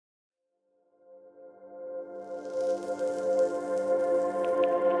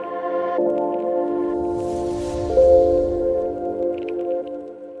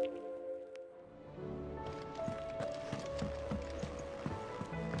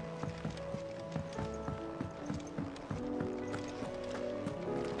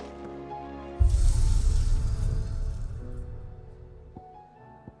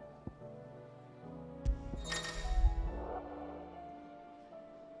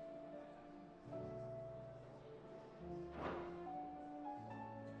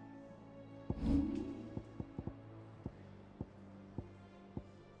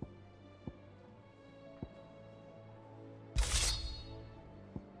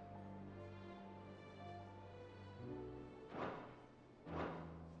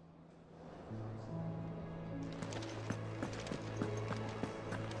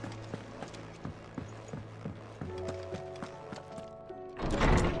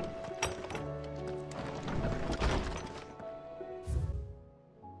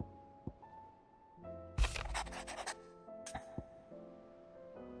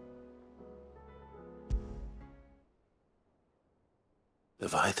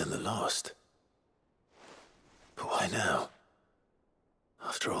Leviathan the Lost. But why now?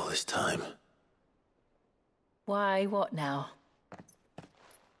 After all this time. Why, what now?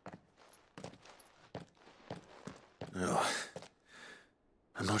 Oh,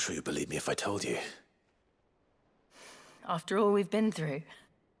 I'm not sure you'd believe me if I told you. After all we've been through.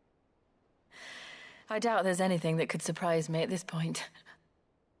 I doubt there's anything that could surprise me at this point.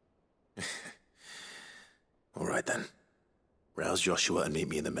 All right then. Rouse Joshua and meet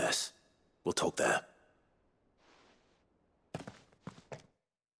me in the mess. We'll talk there.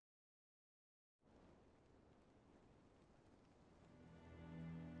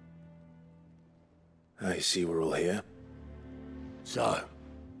 I see we're all here. So,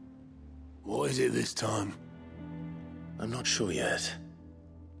 what is it this time? I'm not sure yet.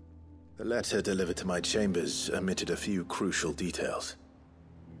 The letter delivered to my chambers omitted a few crucial details.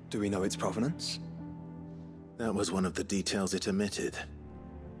 Do we know its provenance? That was one of the details it omitted.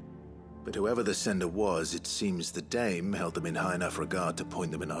 But whoever the sender was, it seems the Dame held them in high enough regard to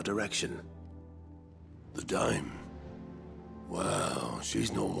point them in our direction. The Dame? Well,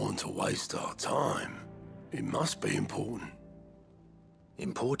 she's not one to waste our time. It must be important.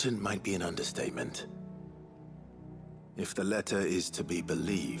 Important might be an understatement. If the letter is to be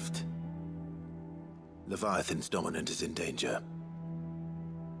believed, Leviathan's dominant is in danger.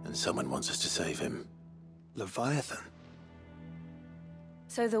 And someone wants us to save him. Leviathan?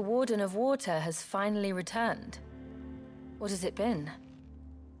 So the Warden of Water has finally returned. What has it been?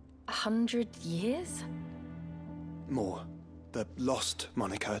 100 years? More. The Lost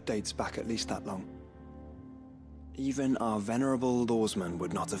moniker dates back at least that long. Even our venerable lawsman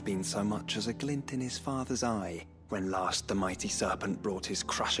would not have been so much as a glint in his father's eye when last the mighty serpent brought his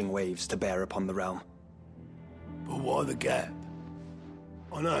crashing waves to bear upon the realm. But why the gap?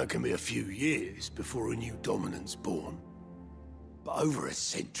 I know it can be a few years before a new dominant's born. But over a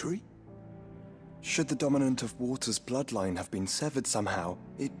century? Should the Dominant of Water's bloodline have been severed somehow,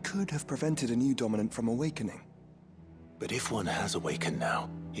 it could have prevented a new dominant from awakening. But if one has awakened now,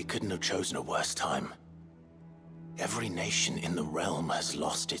 he couldn't have chosen a worse time. Every nation in the realm has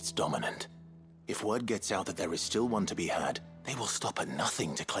lost its dominant. If word gets out that there is still one to be had, they will stop at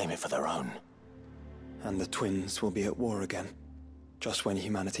nothing to claim it for their own. And the twins will be at war again, just when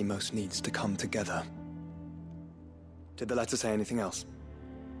humanity most needs to come together. Did the letter say anything else?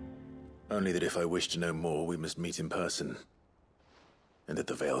 Only that if I wish to know more, we must meet in person. And that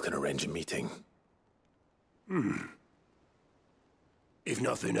the Veil can arrange a meeting. If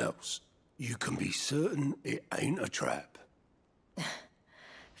nothing else, you can be certain it ain't a trap.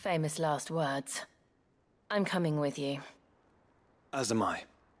 Famous last words. I'm coming with you. As am I.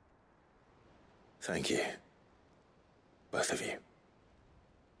 Thank you. Both of you.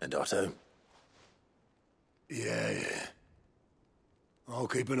 And Otto? Yeah. I'll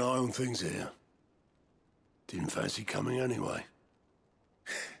keep an eye on things here. Didn't fancy coming anyway.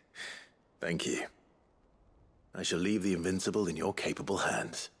 Thank you. I shall leave the Invincible in your capable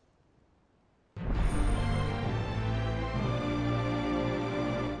hands.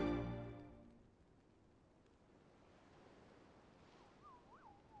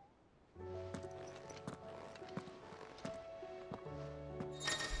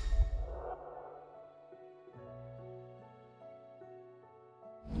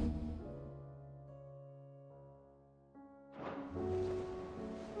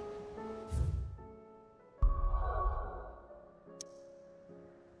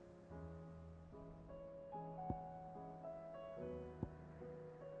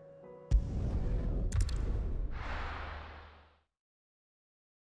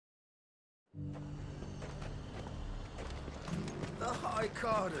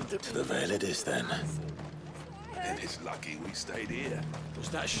 To the Veil it is, then. And it's lucky we stayed here. Was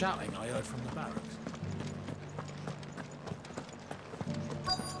that shouting I heard from the barracks?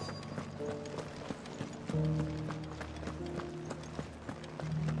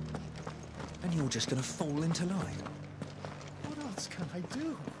 And you're just gonna fall into line? What else can I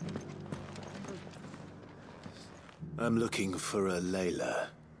do? I'm looking for a Layla.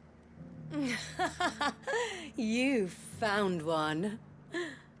 You found one.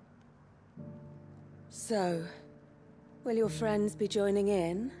 So, will your friends be joining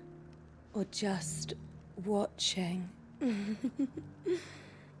in? Or just watching?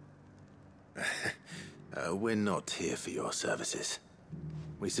 We're not here for your services.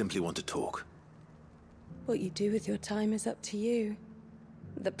 We simply want to talk. What you do with your time is up to you.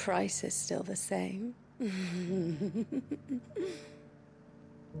 The price is still the same.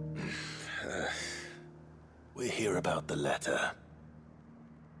 We're here about the letter.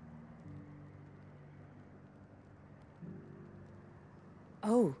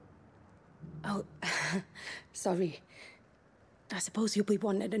 Oh. Oh, sorry. I suppose you'll be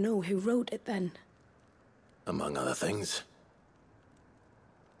wanting to know who wrote it then. Among other things.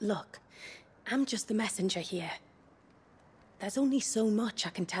 Look, I'm just the messenger here. There's only so much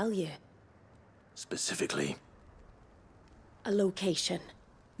I can tell you. Specifically? A location,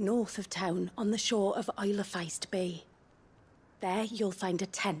 north of town, on the shore of Isle of Feist Bay. There you'll find a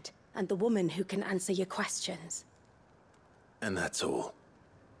tent, and the woman who can answer your questions. And that's all?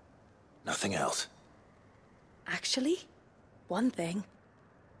 Nothing else? Actually, one thing.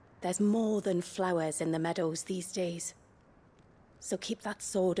 There's more than flowers in the meadows these days. So keep that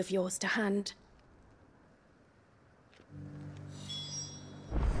sword of yours to hand.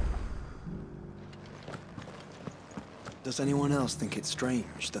 Does anyone else think it's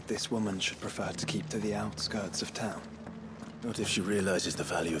strange that this woman should prefer to keep to the outskirts of town? Not if she realizes the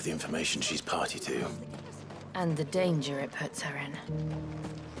value of the information she's party to. And the danger it puts her in.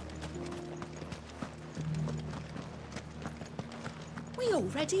 We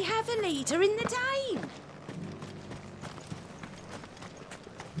already have a leader in the Dane.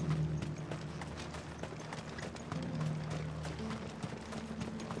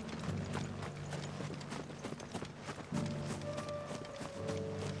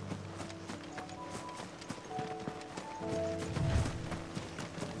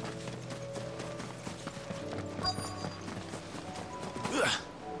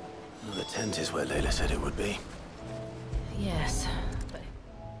 Well, the tent is where Layla said it would be. Yes, but...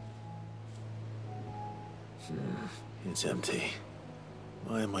 It's empty.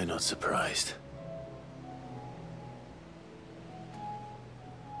 Why am I not surprised?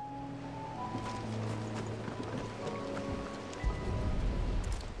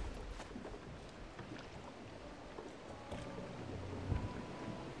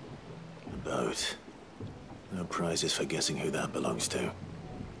 A boat. No prizes for guessing who that belongs to.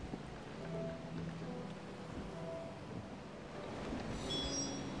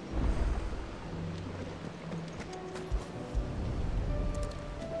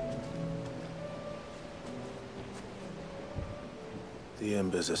 The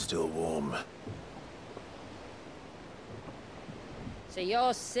embers are still warm. So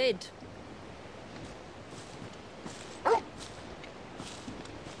you're Sid.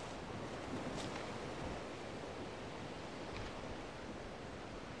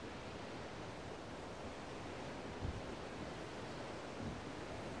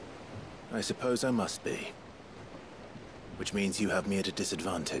 I suppose I must be. Which means you have me at a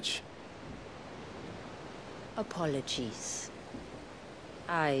disadvantage. Apologies.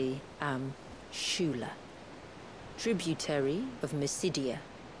 I am Shula, tributary of Mysidia,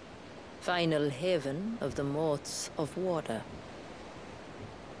 final haven of the Motes of Water.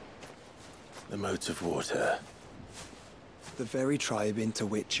 The Motes of Water. The very tribe into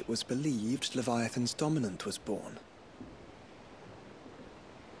which it was believed Leviathan's Dominant was born.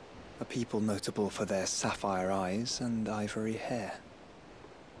 A people notable for their sapphire eyes and ivory hair.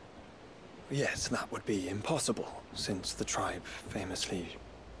 Yes, that would be impossible, since the tribe famously...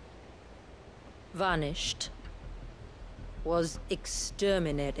 Vanished. Was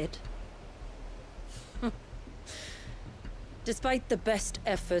exterminated. Despite the best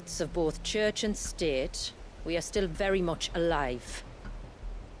efforts of both church and state, we are still very much alive.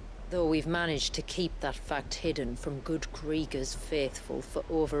 Though we've managed to keep that fact hidden from good Krieger's faithful for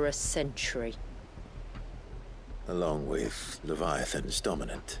over a century. Along with Leviathan's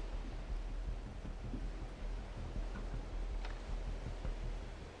Dominant.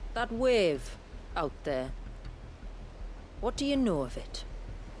 That wave out there. What do you know of it?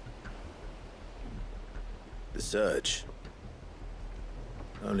 The Surge.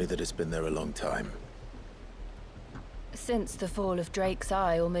 Only that it's been there a long time. Since the fall of Drake's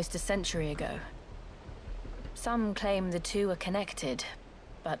Eye almost a century ago. Some claim the two are connected,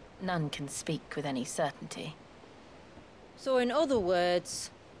 but none can speak with any certainty. So in other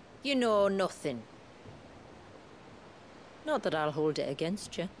words, you know nothing. Not that I'll hold it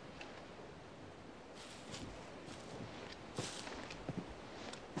against you.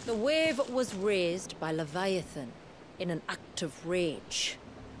 The wave was raised by Leviathan in an act of rage.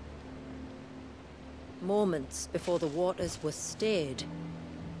 Moments before the waters were stayed,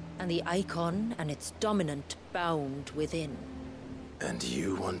 and the Eikon and its Dominant bound within. And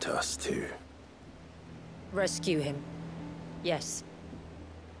you want us to? Rescue him. Yes.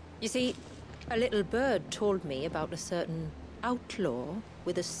 You see, a little bird told me about a certain outlaw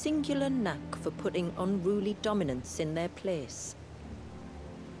with a singular knack for putting unruly dominants in their place.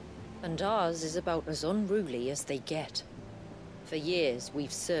 And ours is about as unruly as they get. For years,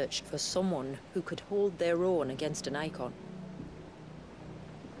 we've searched for someone who could hold their own against an Eikon.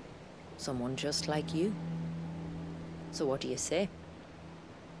 Someone just like you. So what do you say?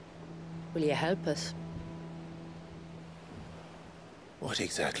 Will you help us? What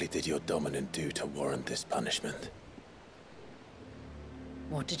exactly did your Dominant do to warrant this punishment?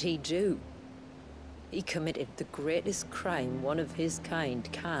 What did he do? He committed the greatest crime one of his kind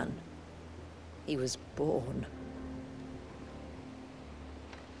can. He was born.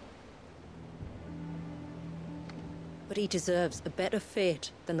 But he deserves a better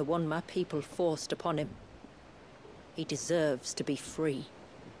fate than the one my people forced upon him. He deserves to be free.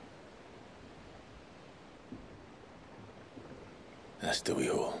 As do we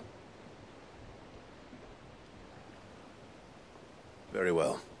all. Very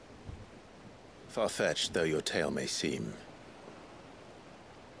well. Far-fetched though your tale may seem,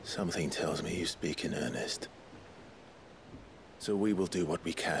 something tells me you speak in earnest. So we will do what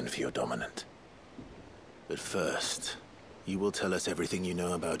we can for your Dominant. But first, you will tell us everything you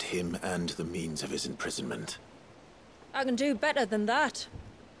know about him and the means of his imprisonment. I can do better than that.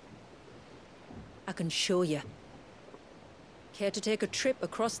 I can show you. Care to take a trip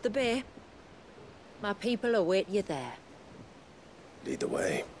across the bay? My people await you there. Lead the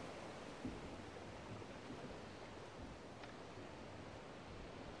way.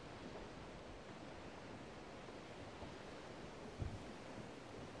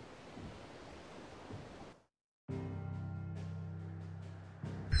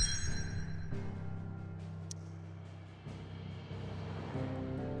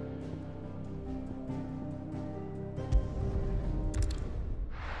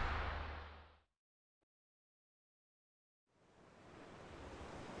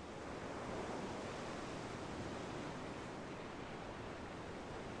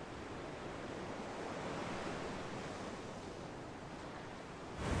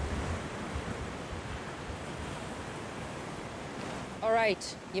 All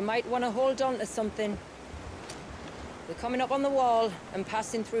right, you might want to hold on to something. We're coming up on the wall, and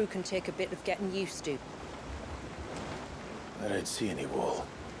passing through can take a bit of getting used to. I don't see any wall.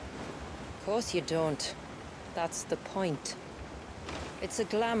 Of course you don't. That's the point. It's a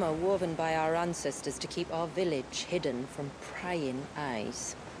glamour woven by our ancestors to keep our village hidden from prying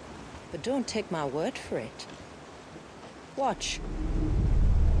eyes. But don't take my word for it. Watch.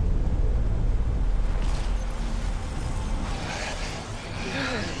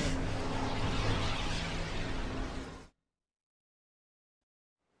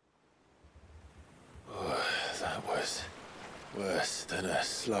 That was worse than a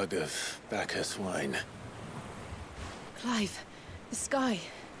slug of Bacchus wine. Clive, the sky.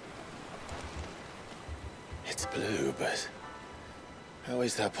 It's blue, but how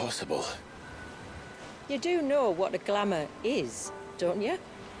is that possible? You do know what a glamour is, don't you?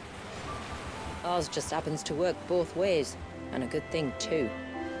 Ours just happens to work both ways, and a good thing too.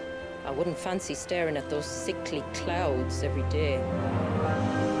 I wouldn't fancy staring at those sickly clouds every day.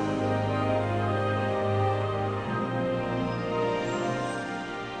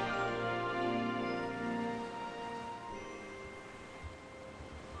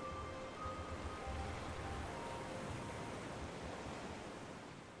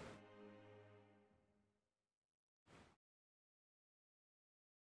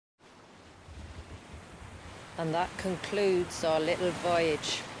 And that concludes our little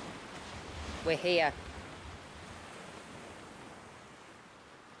voyage. We're here.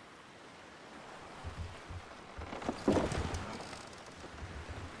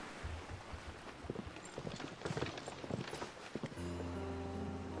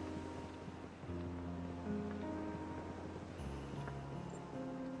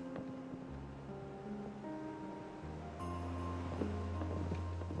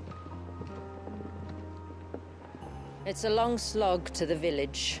 It's a long slog to the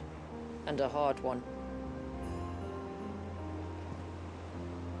village, and a hard one.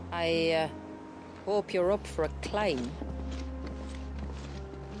 I hope you're up for a climb.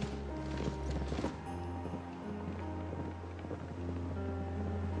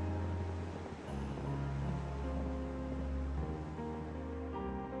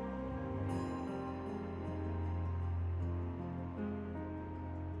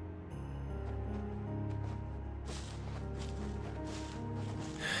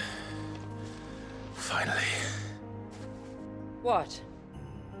 Finally. What?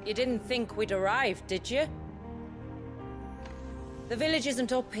 You didn't think we'd arrived, did you? The village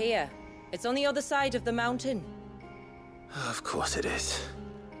isn't up here. It's on the other side of the mountain. Of course it is.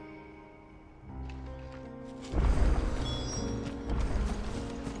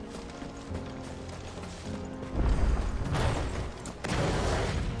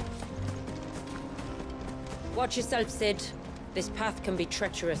 Watch yourself, Sid. This path can be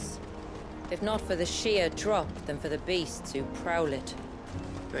treacherous. If not for the sheer drop, then for the beasts who prowl it.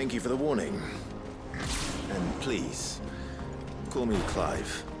 Thank you for the warning. And please, call me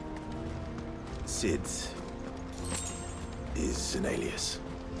Clive. Sid is an alias.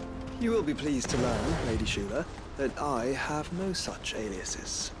 You will be pleased to learn, Lady Shula, that I have no such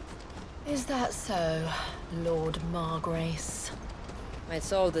aliases. Is that so, Lord Margrace?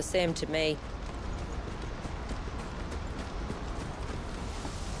 It's all the same to me.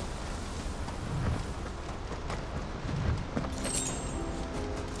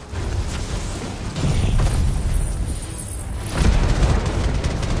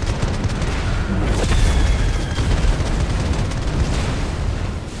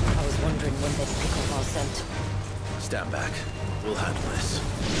 Stand back. We'll handle this.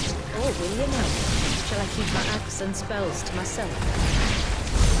 Oh, will you now? Shall I keep my axe and spells to myself?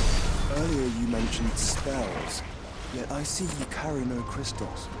 Earlier you mentioned spells, yet I see you carry no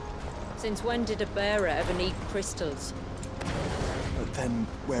crystals. Since when did a bearer ever need crystals? But then,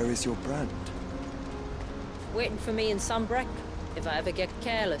 where is your brand? Waiting for me in Sunbreck, if I ever get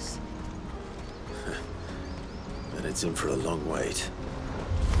careless. Then it's in for a long wait.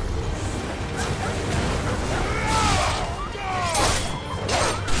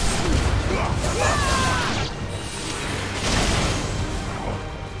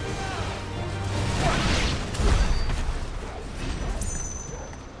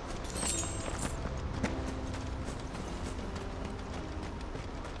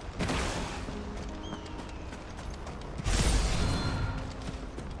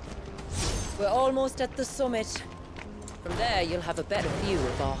 We're almost at the summit. From there, you'll have a better view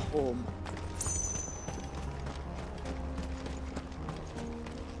of our home.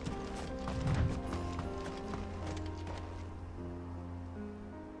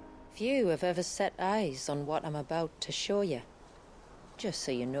 Few have ever set eyes on what I'm about to show you. Just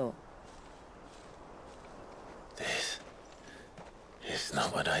so you know. This is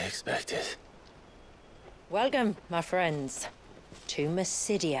not what I expected. Welcome, my friends, to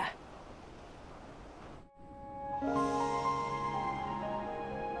Mysidia.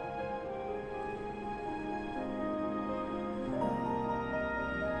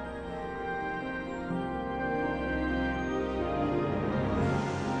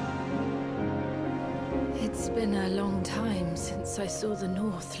 It's been a long time since I saw the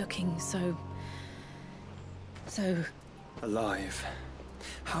North looking so... Alive.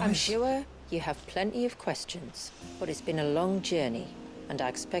 I'm sure you have plenty of questions, but it's been a long journey, and I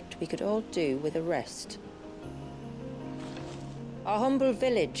expect we could all do with a rest. Our humble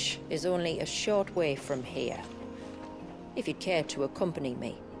village is only a short way from here, if you'd care to accompany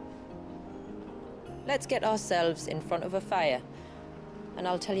me. Let's get ourselves in front of a fire, and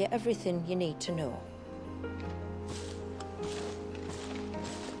I'll tell you everything you need to know.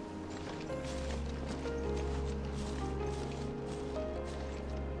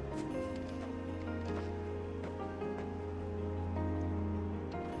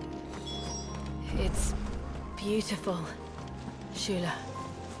 It's beautiful, Shula.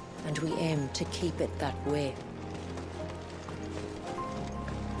 And we aim to keep it that way.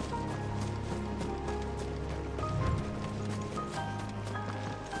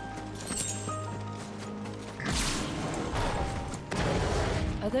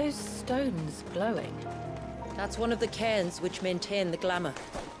 Are those stones glowing? That's one of the cairns which maintain the glamour.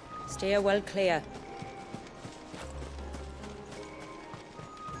 Steer well clear.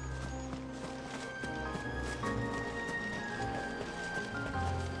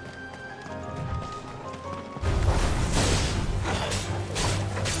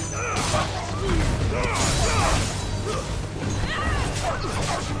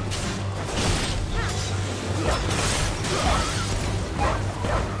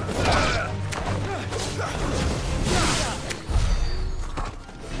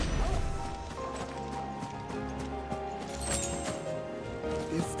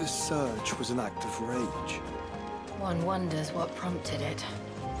 If the surge was an act of rage... One wonders what prompted it.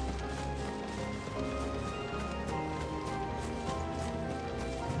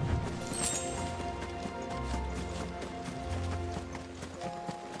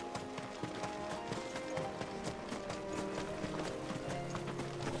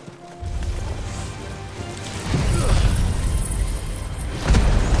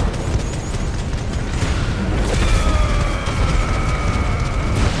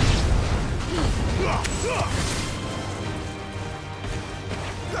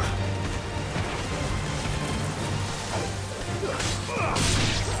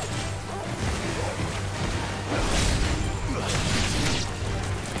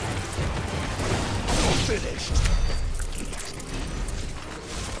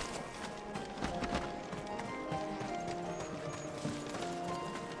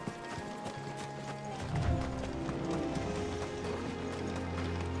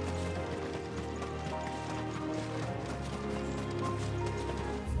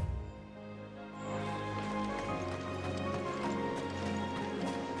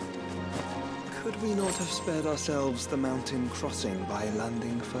 Could we not have spared ourselves the mountain crossing by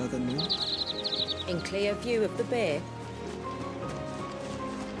landing further north? In clear view of the bay?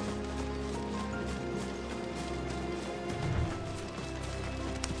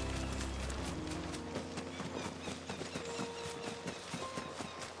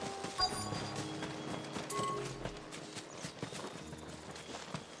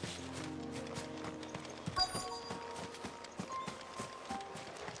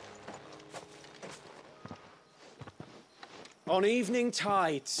 On evening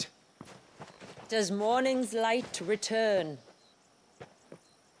tides. Does morning's light return?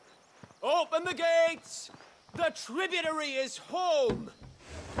 Open the gates! The tributary is home!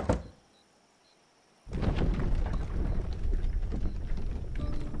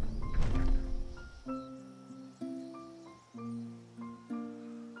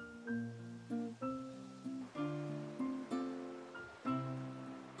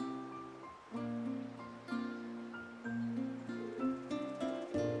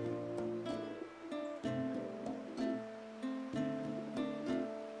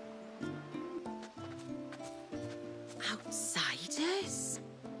 Outsiders?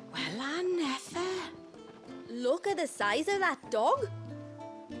 Well, I never. Look at the size of that dog.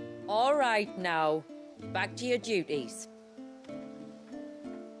 All right now, back to your duties.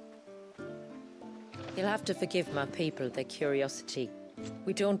 You'll have to forgive my people their curiosity.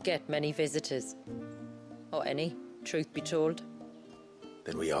 We don't get many visitors. Or any, truth be told.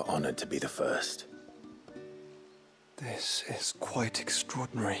 Then we are honored to be the first. This is quite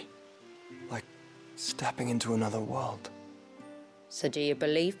extraordinary. Like stepping into another world. So do you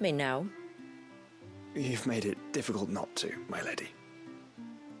believe me now? You've made it difficult not to, my lady.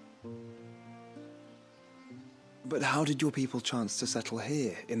 But how did your people chance to settle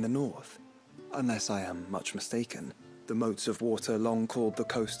here in the north? Unless I am much mistaken, the moats of water long called the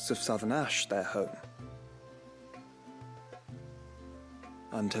coasts of southern Ash their home.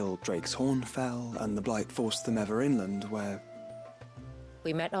 Until Drake's Horn fell and the Blight forced them ever inland, where...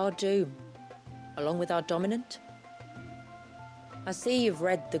 We met our doom, along with our Dominant. I see you've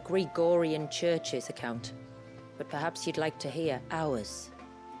read the Gregorian Church's account, but perhaps you'd like to hear ours.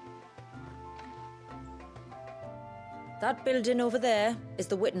 That building over there is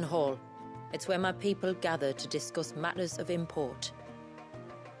the Witten Hall. It's where my people gather to discuss matters of import.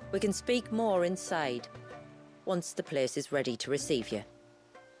 We can speak more inside, once the place is ready to receive you.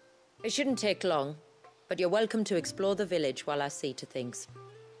 It shouldn't take long, but you're welcome to explore the village while I see to things.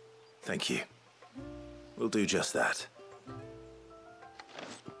 Thank you. We'll do just that.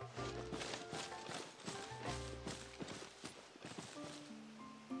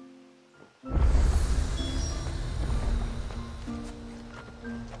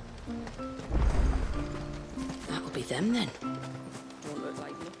 That'll be them then. Don't look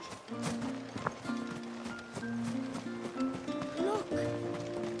like much. Look.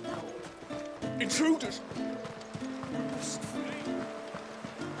 Intruders!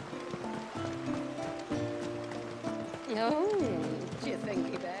 Oh, do you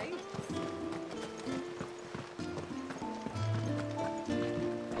think he may?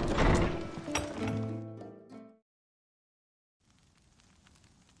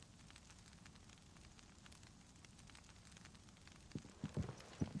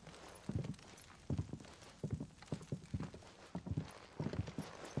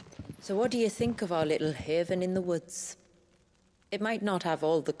 So what do you think of our little haven in the woods? It might not have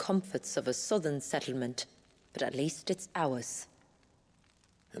all the comforts of a southern settlement, but at least it's ours.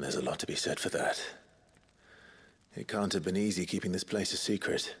 And there's a lot to be said for that. It can't have been easy keeping this place a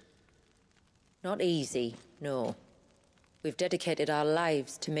secret. Not easy, no. We've dedicated our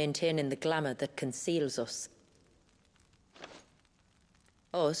lives to maintaining the glamour that conceals us.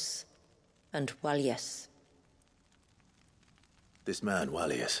 Us and Walyas. This man,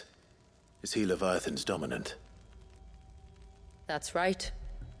 Walyas, is he Leviathan's Dominant? That's right.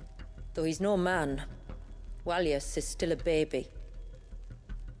 Though he's no man, Walyas is still a baby.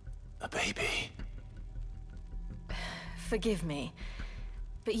 A baby? Forgive me,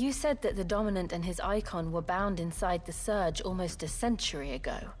 but you said that the Dominant and his Eikon were bound inside the Surge almost a century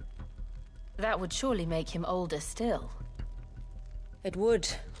ago. That would surely make him older still. It would,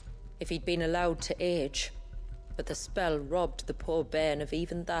 if he'd been allowed to age. But the spell robbed the poor bairn of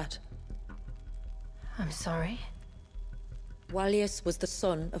even that. I'm sorry. Walyas was the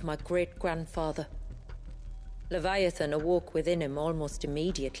son of my great-grandfather. Leviathan awoke within him almost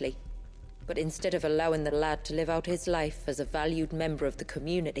immediately. But instead of allowing the lad to live out his life as a valued member of the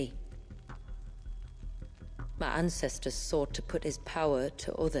community, my ancestors sought to put his power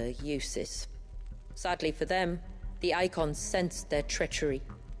to other uses. Sadly for them, the Eikons sensed their treachery.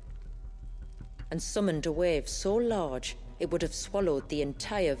 and summoned a wave so large it would have swallowed the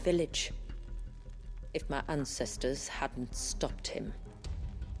entire village. If my ancestors hadn't stopped him.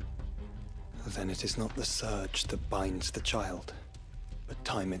 Then it is not the surge that binds the child, but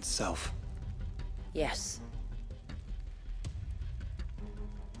time itself. Yes.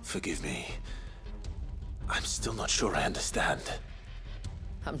 Forgive me. I'm still not sure I understand.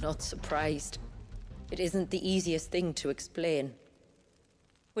 I'm not surprised. It isn't the easiest thing to explain.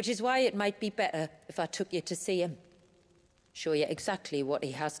 Which is why it might be better if I took you to see him. Show you exactly what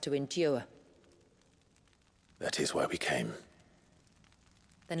he has to endure. That is why we came.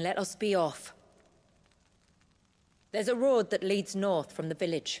 Then let us be off. There's a road that leads north from the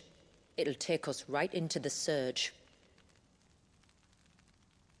village. It'll take us right into the surge.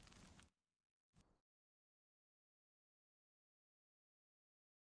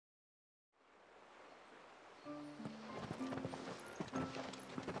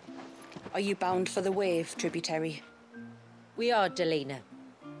 Are you bound for the wave, tributary? We are, Delina.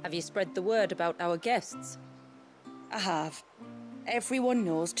 Have you spread the word about our guests? I have. Everyone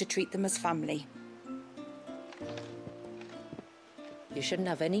knows to treat them as family. You shouldn't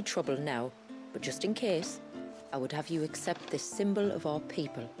have any trouble now, but just in case, I would have you accept this symbol of our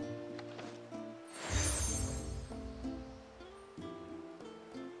people.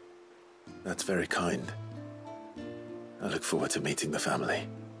 That's very kind. I look forward to meeting the family.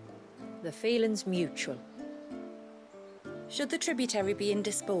 The feeling's mutual. Should the tributary be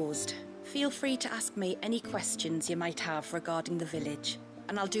indisposed, feel free to ask me any questions you might have regarding the village,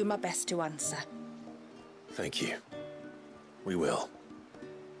 and I'll do my best to answer. Thank you. We will.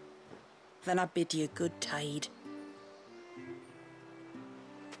 Then I bid you good tide.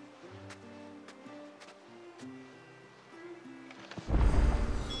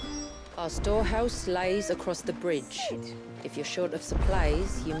 Our storehouse lies across the bridge. If you're short of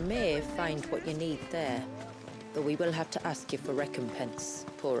supplies, you may find what you need there. Though we will have to ask you for recompense,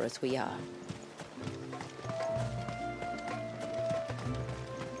 poor as we are.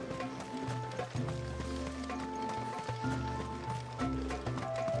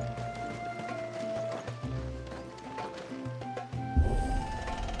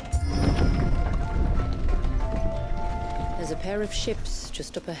 There's a pair of ships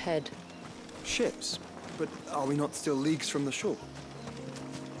just up ahead. Ships? But are we not still leagues from the shore?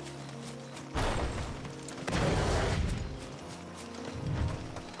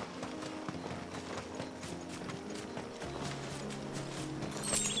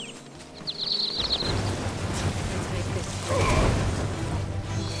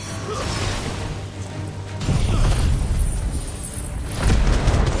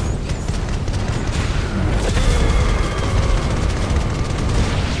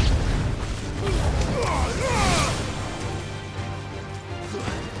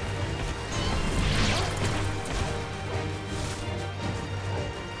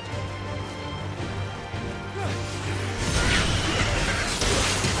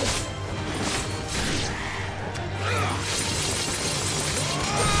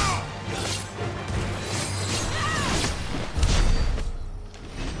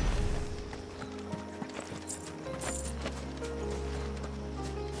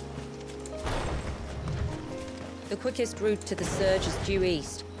 The quickest route to the surge is due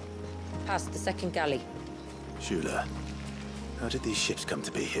east, past the second galley. Shula, how did these ships come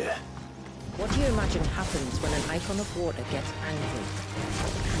to be here? What do you imagine happens when an Eikon of Water gets angry?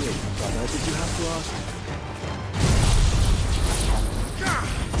 Really, brother, did you have to ask?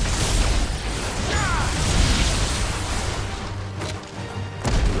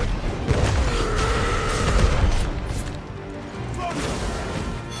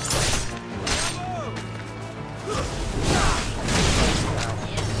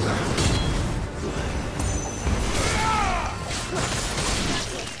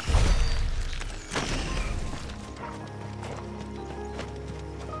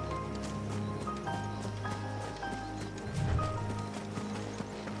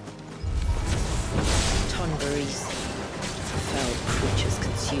 Foul creatures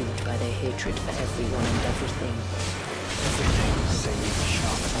consumed by their hatred for everyone and everything. Everything save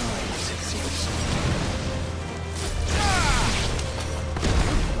sharp eyes, it seems.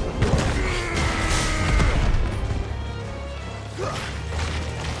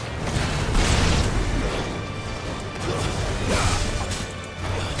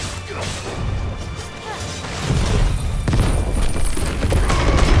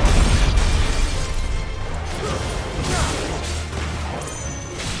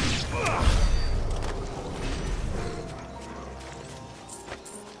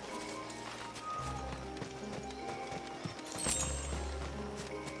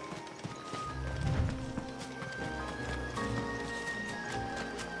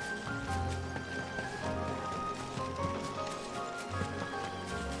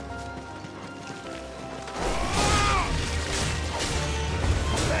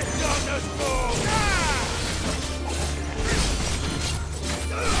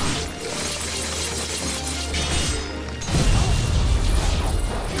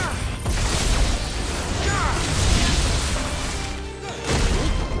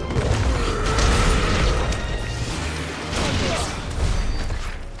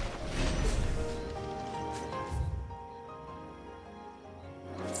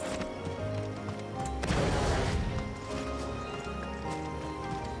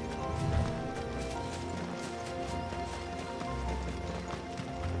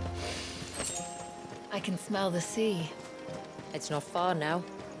 can smell the sea. It's not far now.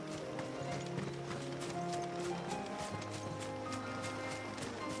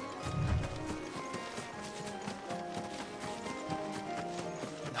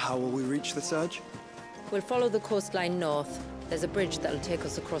 How will we reach the surge? We'll follow the coastline north. There's a bridge that'll take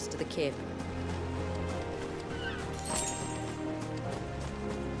us across to the cape.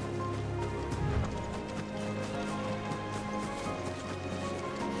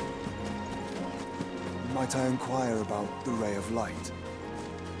 Might I inquire about the ray of light?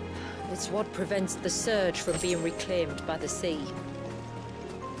 It's what prevents the surge from being reclaimed by the sea.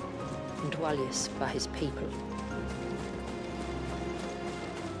 And Dwalius by his people.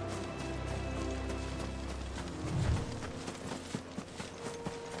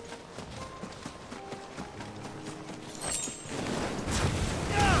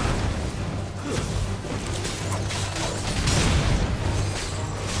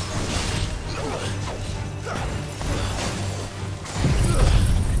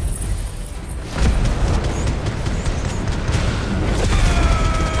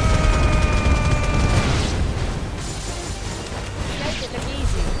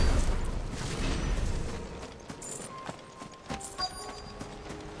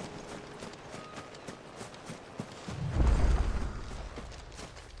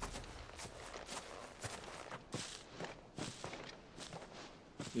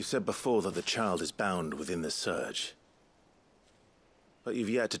 You said before that the child is bound within the surge. But you've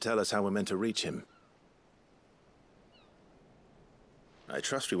yet to tell us how we're meant to reach him. I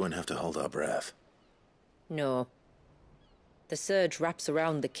trust we won't have to hold our breath. No. The surge wraps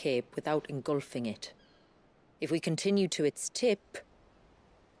around the cape without engulfing it. If we continue to its tip,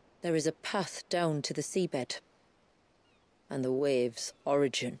 there is a path down to the seabed. And the wave's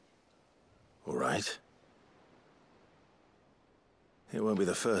origin. All right. It won't be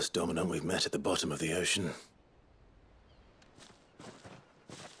the first Dominant we've met at the bottom of the ocean.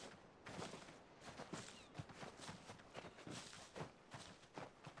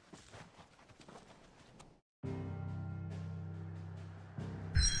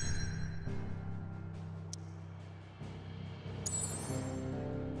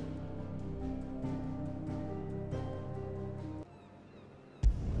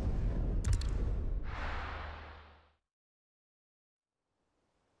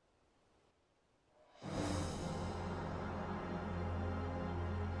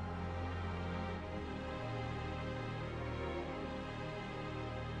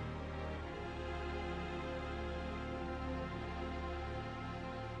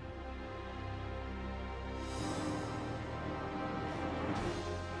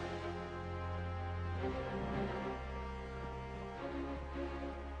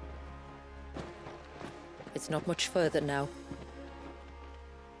 It's not much further now.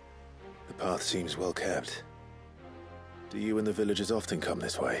 The path seems well kept. Do you and the villagers often come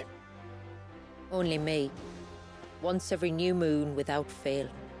this way? Only me. Once every new moon without fail.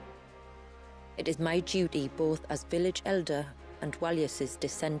 It is my duty both as village elder and Dwalius's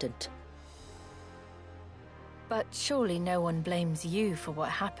descendant. But surely no one blames you for what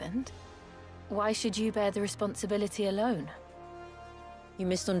happened. Why should you bear the responsibility alone? You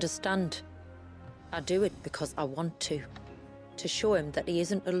misunderstand. I do it because I want to show him that he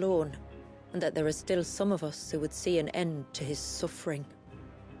isn't alone, and that there are still some of us who would see an end to his suffering.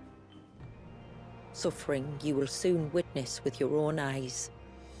 Suffering you will soon witness with your own eyes.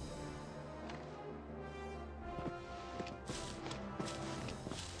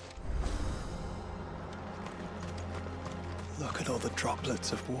 Look at all the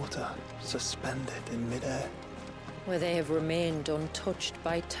droplets of water suspended in midair. Where they have remained untouched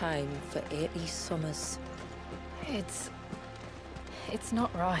by time for 80 summers. It's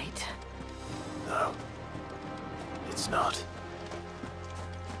not right. No. It's not.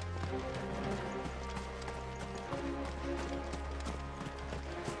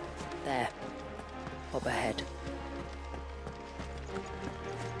 There. Up ahead.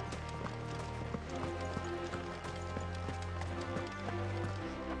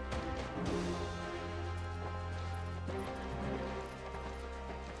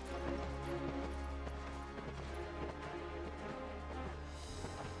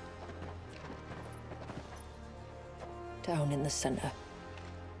 Down in the center.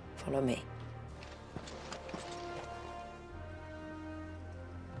 Follow me.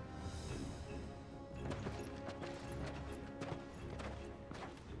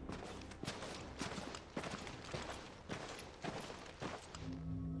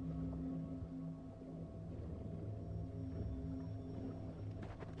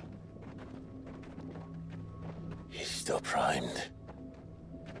 He's still primed.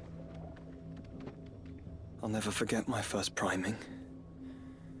 never forget my first priming.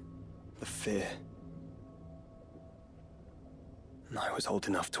 The fear. And I was old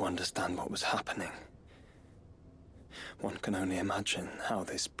enough to understand what was happening. One can only imagine how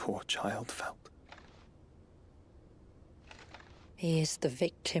this poor child felt. He is the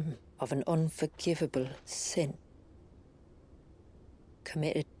victim of an unforgivable sin,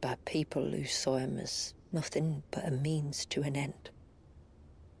 committed by people who saw him as nothing but a means to an end.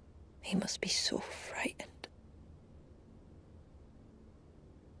 He must be so frightened.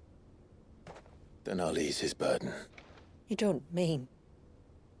 Then I'll ease his burden. You don't mean?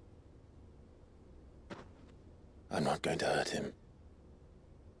 I'm not going to hurt him.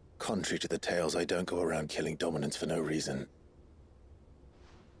 Contrary to the tales, I don't go around killing Dominants for no reason.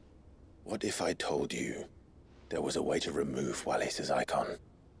 What if I told you there was a way to remove Wallace's Eikon?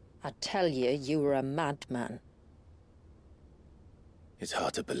 I tell you, you were a madman. It's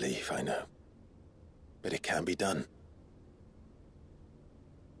hard to believe, I know. But it can be done.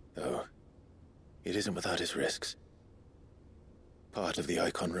 Though, it isn't without its risks. Part of the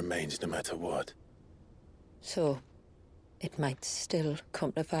Eikon remains no matter what. So, it might still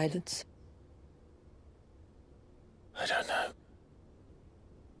come to violence? I don't know.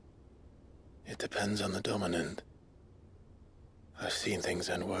 It depends on the Dominant. I've seen things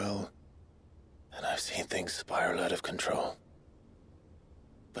end well, and I've seen things spiral out of control.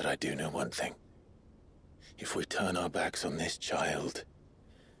 But I do know one thing. If we turn our backs on this child,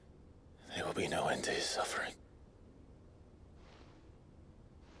 there will be no end to his suffering.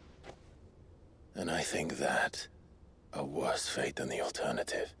 And I think that a worse fate than the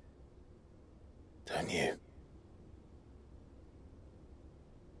alternative. Don't you?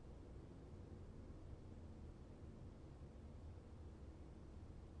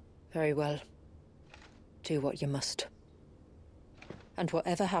 Very well. Do what you must. And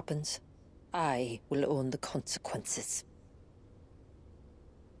whatever happens, I will own the consequences.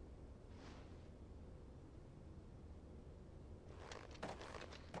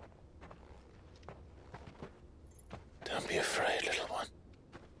 Don't be afraid, little one.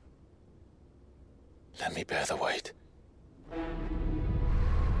 Let me bear the weight.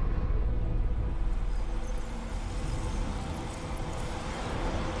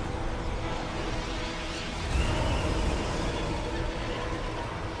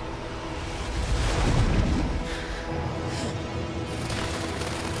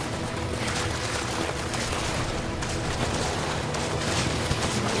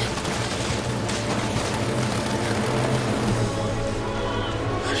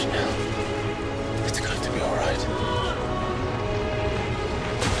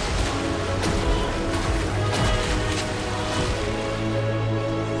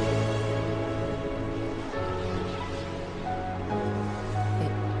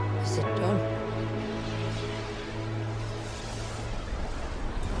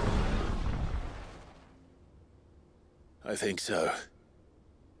 I think so.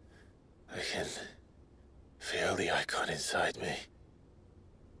 I can feel the Eikon inside me.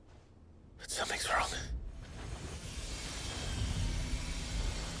 But something's wrong.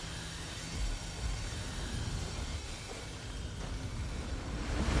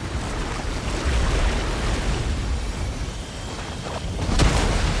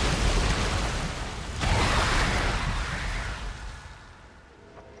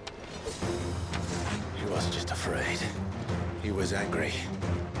 He wasn't just afraid. He was angry.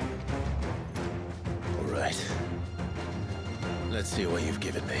 All right. Let's see what you've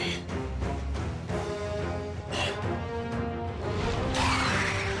given me.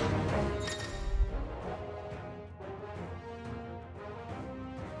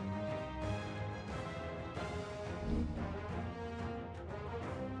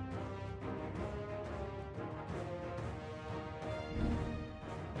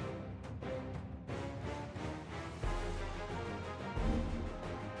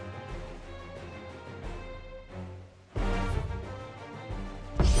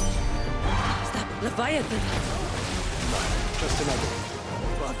 Leviathan! Just another,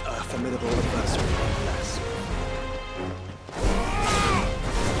 but a formidable adversary nonetheless.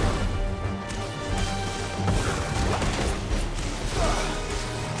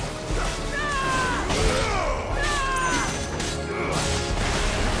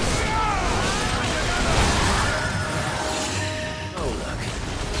 Oh, look.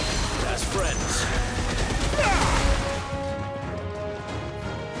 That's friends.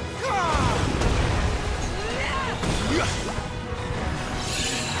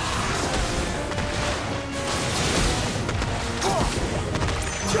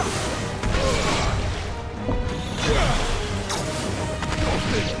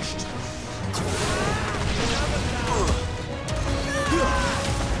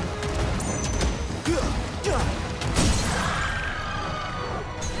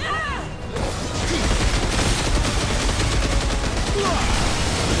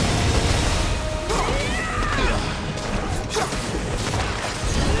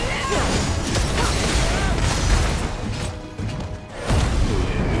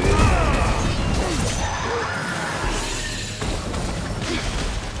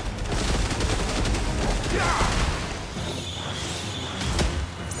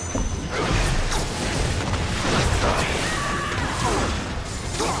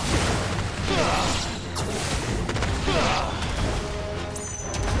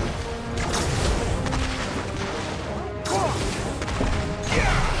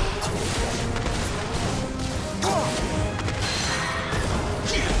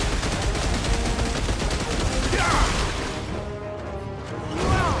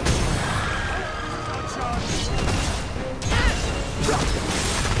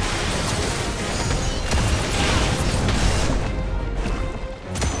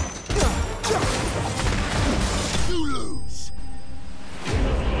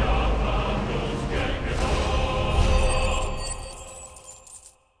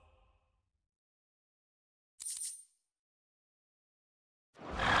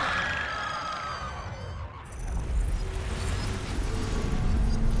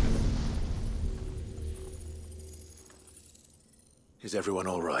 Is everyone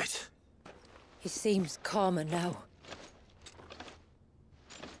all right? He seems calmer now.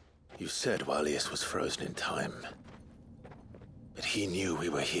 You said Walius was frozen in time. But he knew we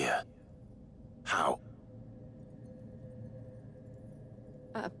were here. How?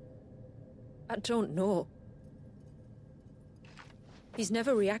 I don't know. He's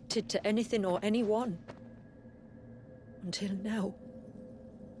never reacted to anything or anyone. Until now.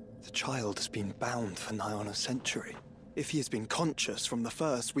 The child has been bound for nigh on a century. If he has been conscious from the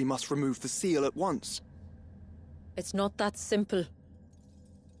first, we must remove the seal at once. It's not that simple.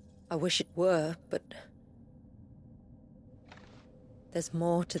 I wish it were, but... there's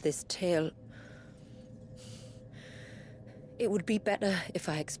more to this tale. It would be better if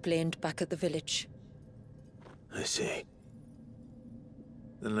I explained back at the village. I see.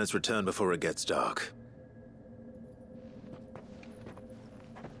 Then let's return before it gets dark.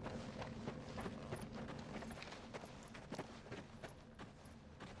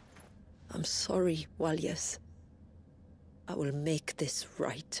 I'm sorry, Walius. I will make this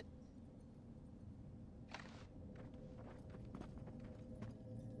right.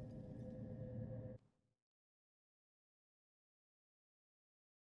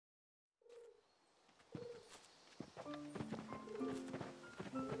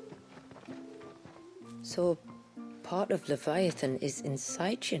 So, part of Leviathan is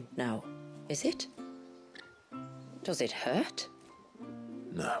inside you now, is it? Does it hurt?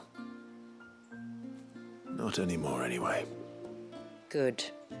 No. Not anymore, anyway. Good.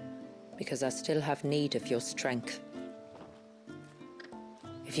 Because I still have need of your strength.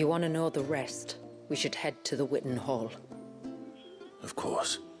 If you want to know the rest, we should head to the Witten Hall. Of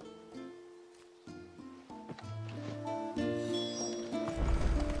course.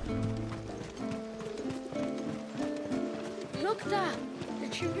 Look there! The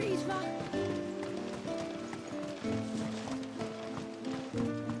tributary's back.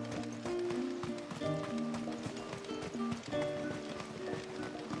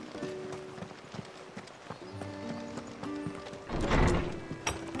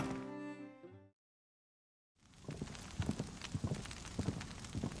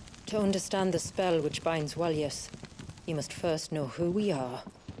 To understand the spell which binds Walius, you must first know who we are,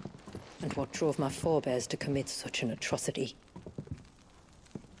 and what drove my forebears to commit such an atrocity.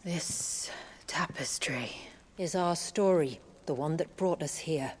 This tapestry is our story, the one that brought us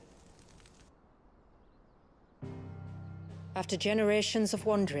here. After generations of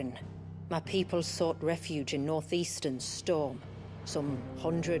wandering, my people sought refuge in northeastern Storm, some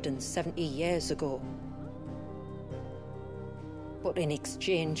 170 years ago. But in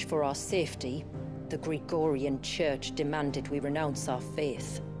exchange for our safety, the Gregorian Church demanded we renounce our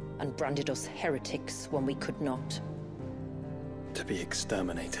faith and branded us heretics when we could not. To be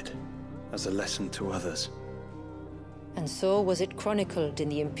exterminated, as a lesson to others. And so was it chronicled in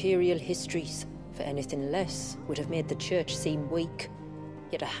the imperial histories, for anything less would have made the Church seem weak.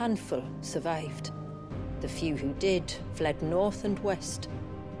 Yet a handful survived. The few who did fled north and west,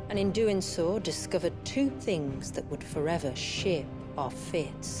 and in doing so discovered two things that would forever shape our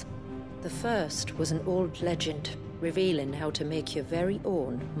fates. The first was an old legend, revealing how to make your very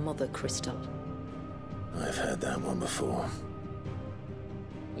own Mother Crystal. I've heard that one before.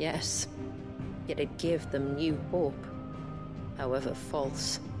 Yes, yet it gave them new hope, however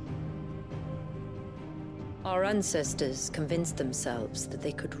false. Our ancestors convinced themselves that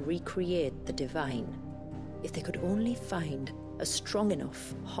they could recreate the divine if they could only find a strong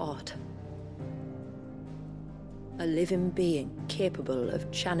enough heart. A living being capable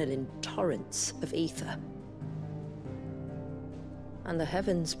of channeling torrents of ether. And the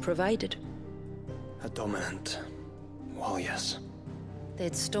heavens provided. A dominant Walius.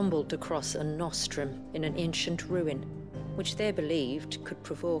 They'd stumbled across a nostrum in an ancient ruin, which they believed could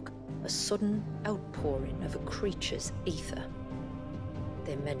provoke a sudden outpouring of a creature's ether.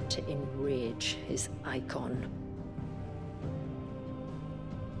 They meant to enrage his Eikon.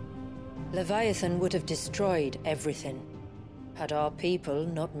 Leviathan would have destroyed everything, had our people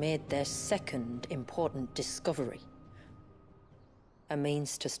not made their second important discovery. A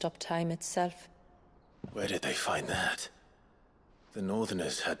means to stop time itself. Where did they find that? The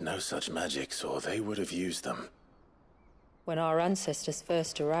Northerners had no such magics, or they would have used them. When our ancestors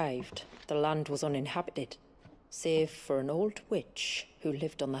first arrived, the land was uninhabited, save for an old witch who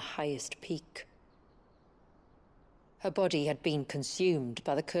lived on the highest peak. Her body had been consumed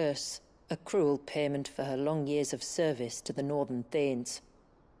by the curse, a cruel payment for her long years of service to the Northern Thanes.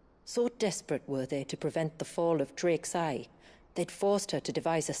 So desperate were they to prevent the fall of Drake's Eye, they'd forced her to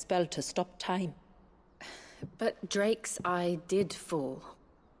devise a spell to stop time. But Drake's Eye did fall.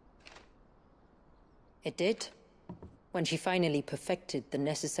 It did. When she finally perfected the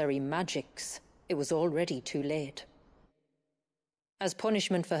necessary magics, it was already too late. As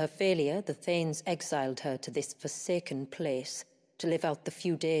punishment for her failure, the Thanes exiled her to this forsaken place to live out the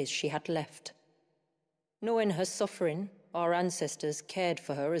few days she had left. Knowing her suffering, our ancestors cared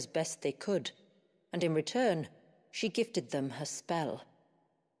for her as best they could, and in return, she gifted them her spell.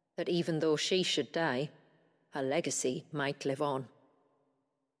 That even though she should die, her legacy might live on.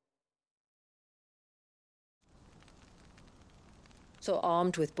 So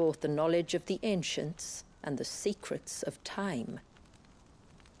armed with both the knowledge of the ancients and the secrets of time,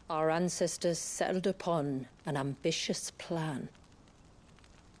 our ancestors settled upon an ambitious plan.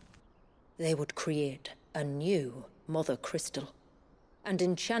 They would create a new Mother Crystal and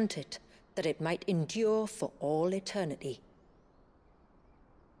enchant it that it might endure for all eternity.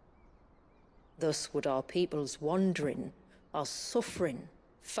 Thus would our people's wandering, our suffering,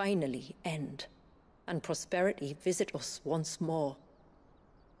 finally end, and prosperity visit us once more.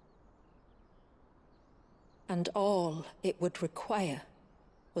 And all it would require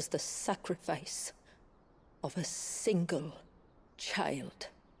was the sacrifice of a single child.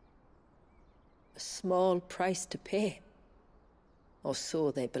 A small price to pay, or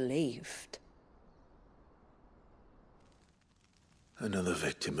so they believed. Another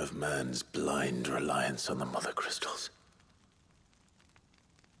victim of man's blind reliance on the Mother Crystals.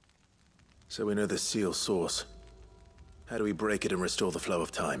 So we know the seal's source. How do we break it and restore the flow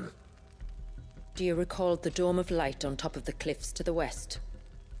of time? Do you recall the Dome of Light on top of the cliffs to the west?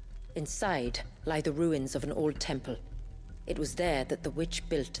 Inside lie the ruins of an old temple. It was there that the witch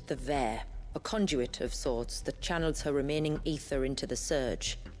built the Vare, a conduit of sorts that channels her remaining ether into the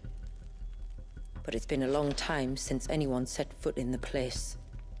surge. But it's been a long time since anyone set foot in the place.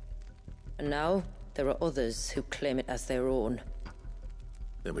 And now, there are others who claim it as their own.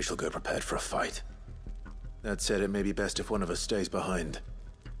 Then we shall go prepared for a fight. That said, it may be best if one of us stays behind.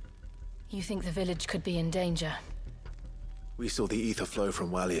 You think the village could be in danger? We saw the ether flow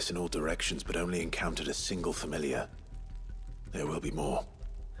from Wallius in all directions, but only encountered a single familiar. There will be more.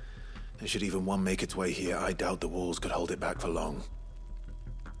 And should even one make its way here, I doubt the walls could hold it back for long.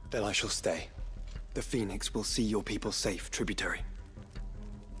 Then I shall stay. The Phoenix will see your people safe, tributary.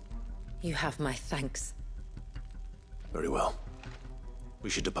 You have my thanks. Very well. We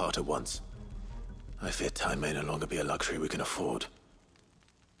should depart at once. I fear time may no longer be a luxury we can afford.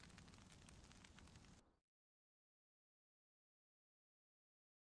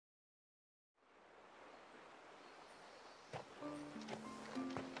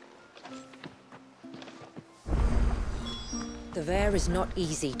 The Vare is not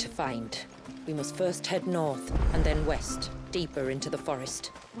easy to find. We must first head north, and then west, deeper into the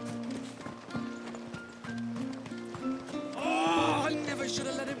forest. Oh, I never should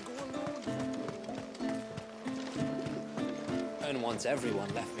have let him go alone. And once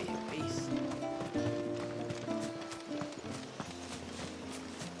everyone left me in peace.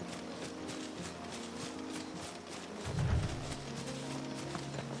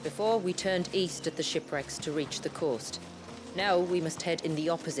 Before, we turned east at the shipwrecks to reach the coast. Now we must head in the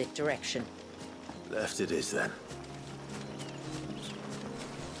opposite direction. Left it is, then.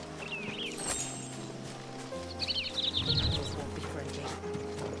 Those won't be friendly.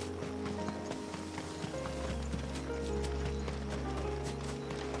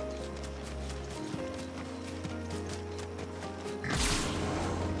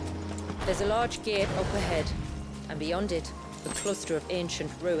 There's a large gate up ahead, and beyond it, a cluster of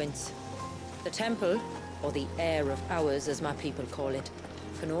ancient ruins. The temple, or the Heir of Hours as my people call it,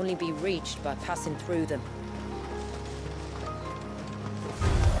 can only be reached by passing through them.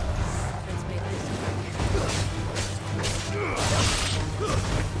 Let's make this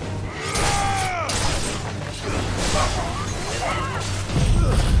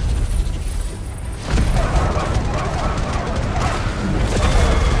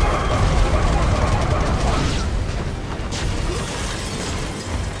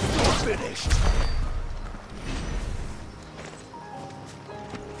Finished.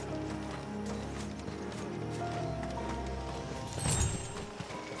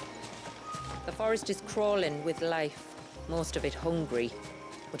 The forest is crawling with life, most of it hungry,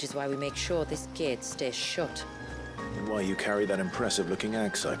 which is why we make sure this gate stays shut. And why you carry that impressive-looking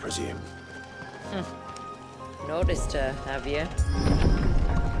axe, I presume? Noticed her, have you?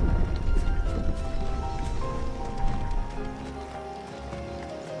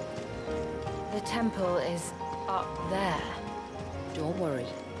 The temple is up there. Don't worry,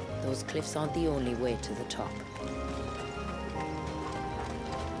 those cliffs aren't the only way to the top.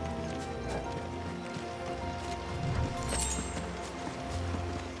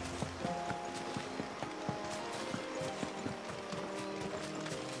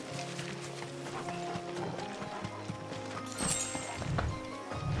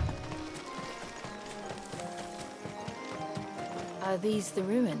 Are these the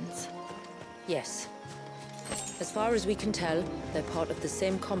ruins? Yes. As far as we can tell, they're part of the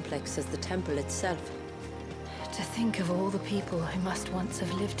same complex as the temple itself. To think of all the people who must once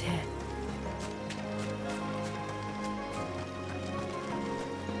have lived here.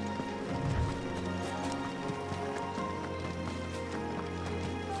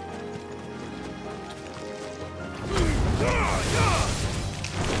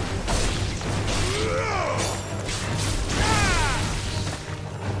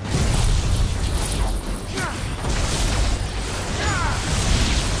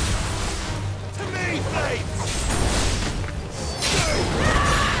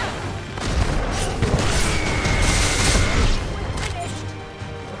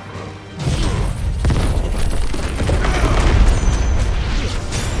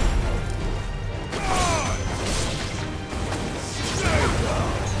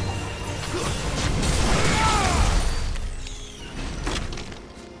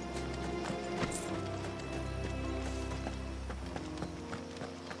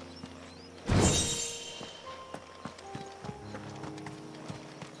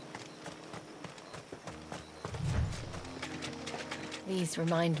 These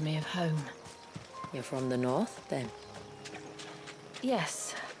remind me of home. You're from the north, then?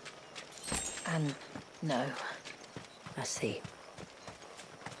 Yes. And no. I see.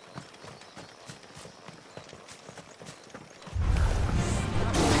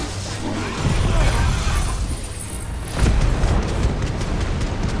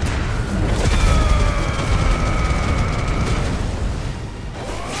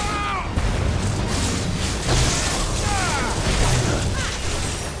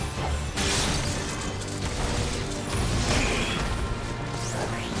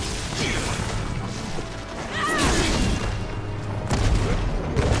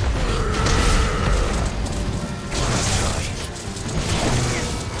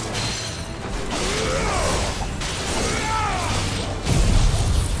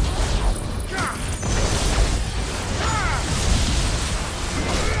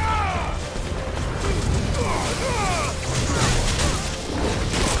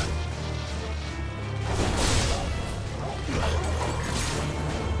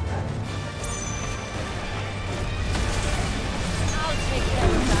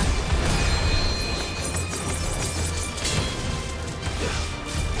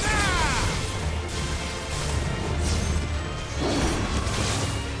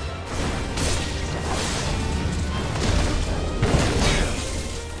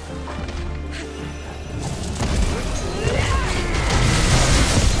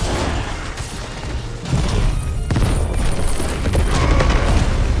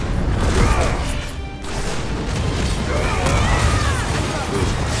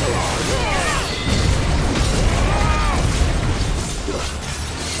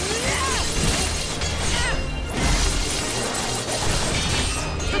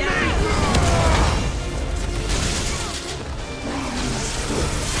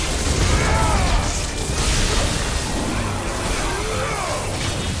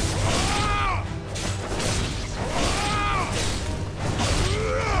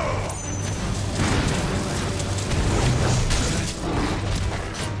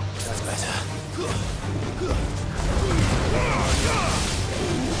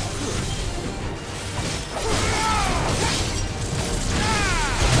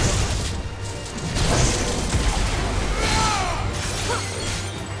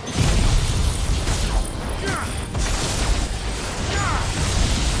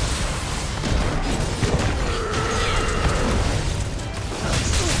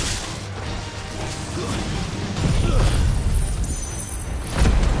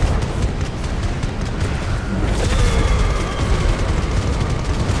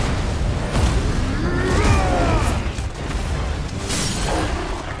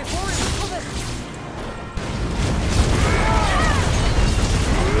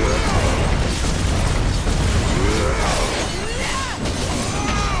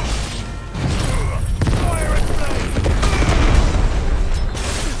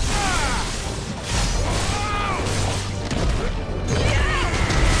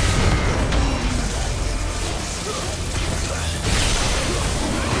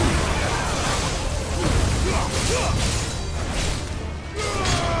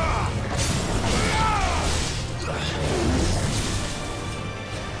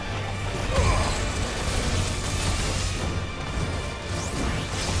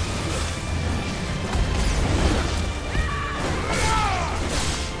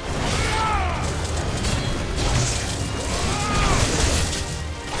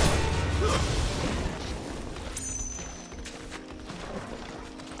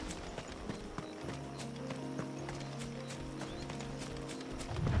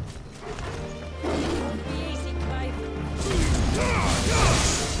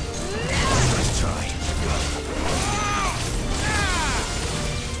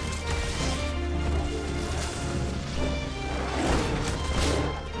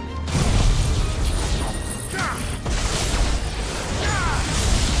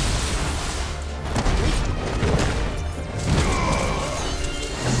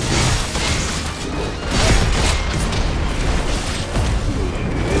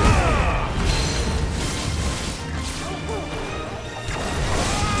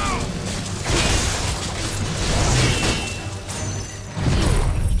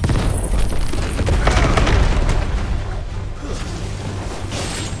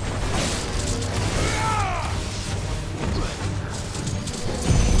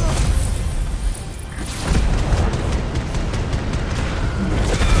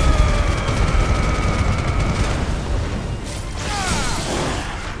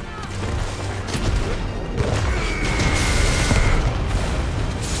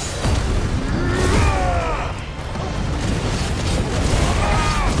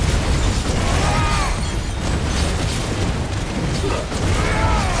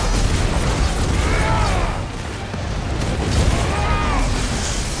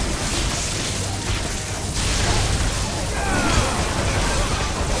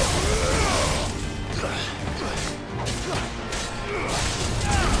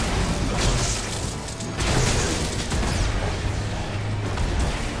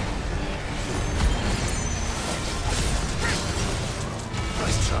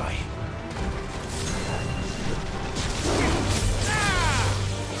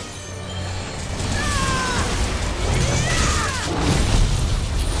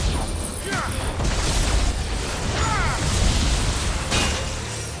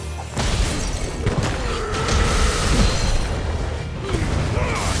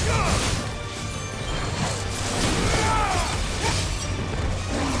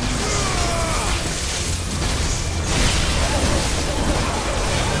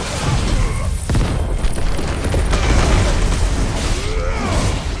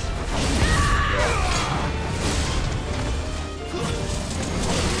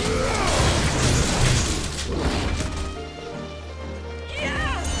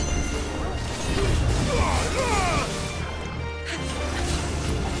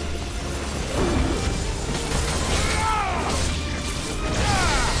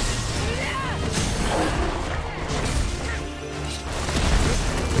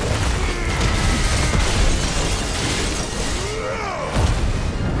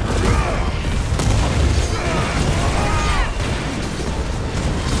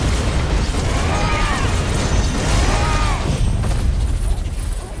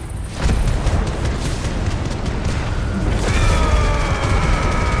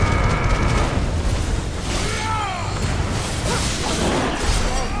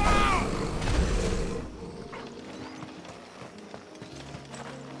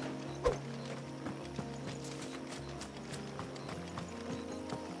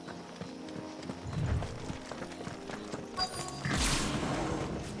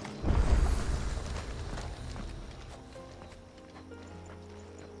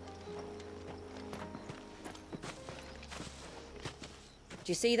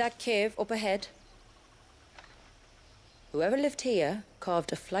 Do you see that cave up ahead? Whoever lived here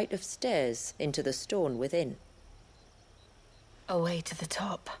carved a flight of stairs into the stone within. A way to the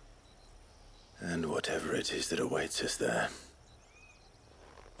top. And whatever it is that awaits us there.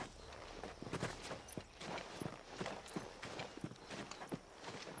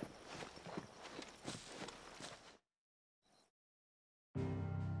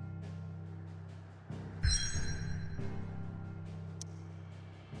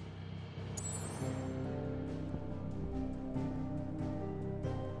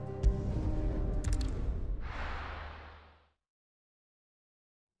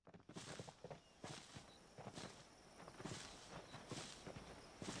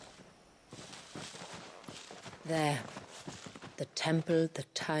 There. The temple the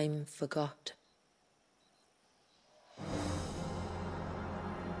time forgot.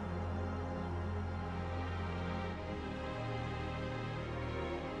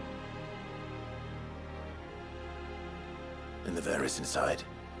 And the Varys inside?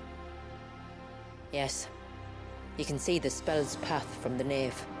 Yes. You can see the spell's path from the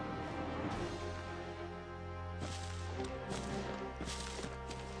nave.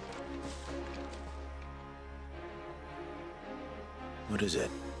 What is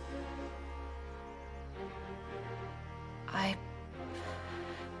it? I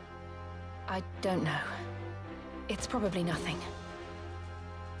don't know. It's probably nothing.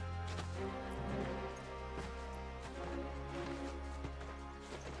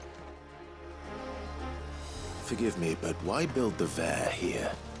 Forgive me, but why build the Vare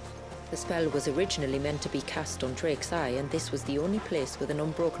here? The spell was originally meant to be cast on Drake's Eye, and this was the only place with an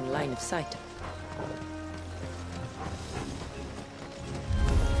unbroken line of sight.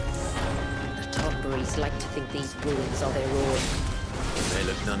 The Tonberries like to think these ruins are their own. They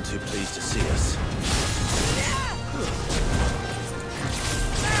look none too pleased to see us.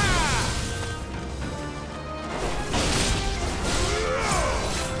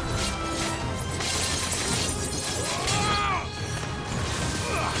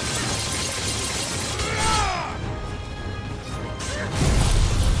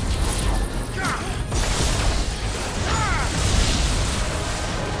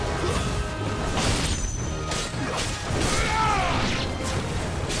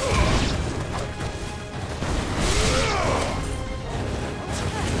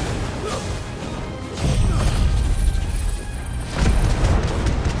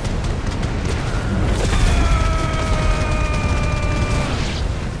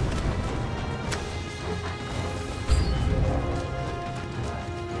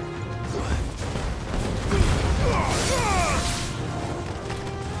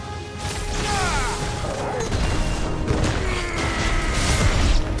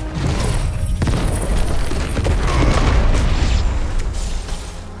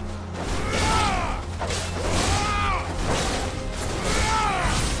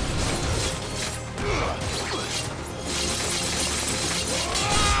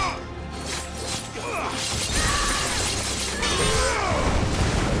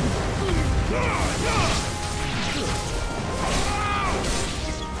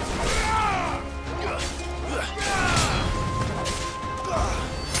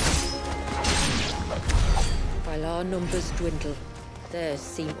 Numbers dwindle, theirs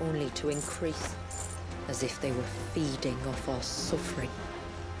seem only to increase, as if they were feeding off our suffering.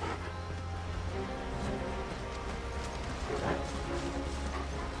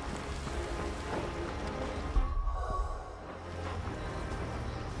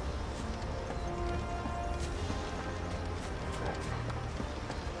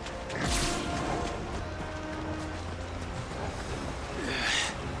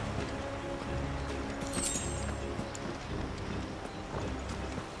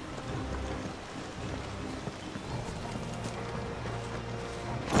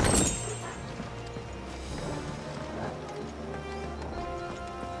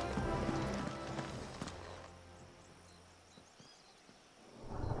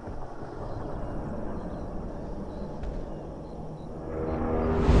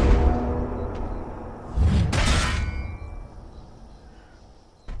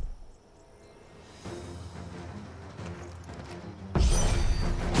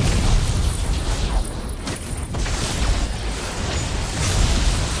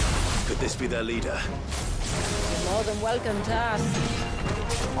 This be their leader? You're more than welcome to ask.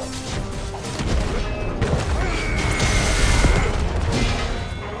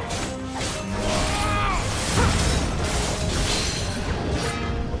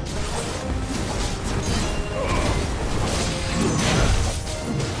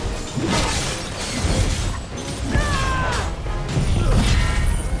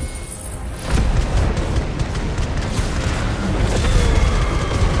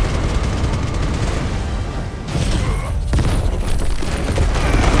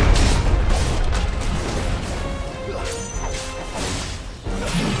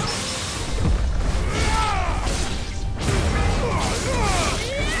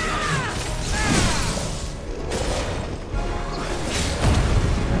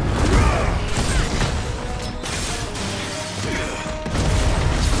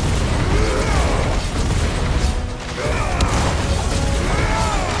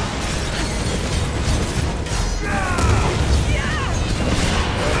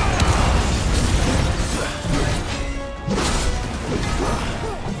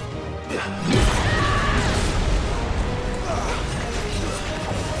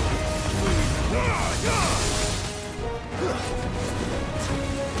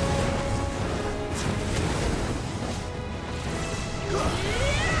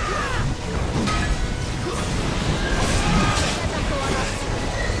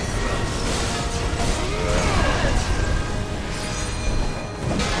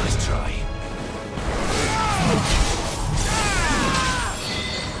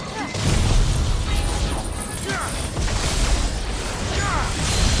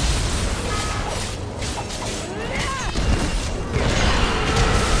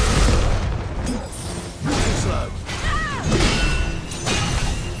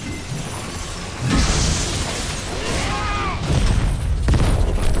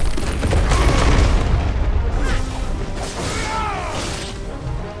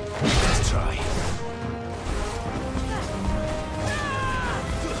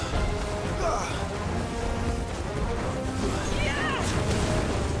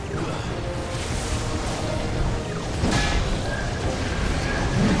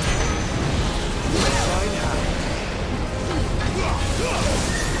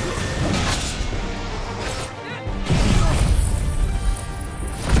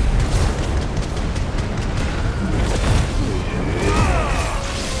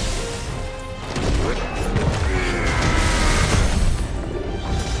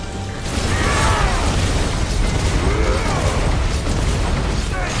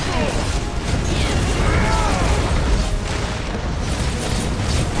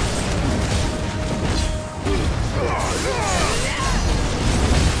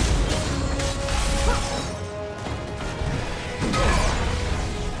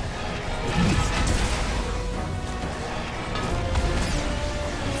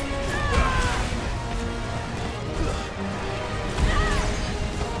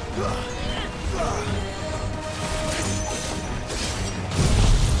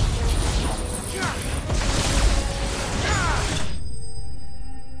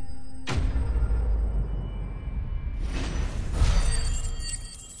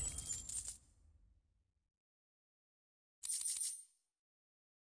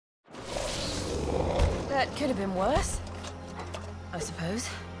 That could have been worse, I suppose.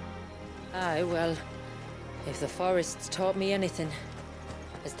 Aye, well, if the forest's taught me anything,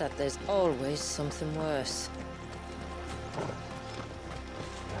 it's that there's always something worse.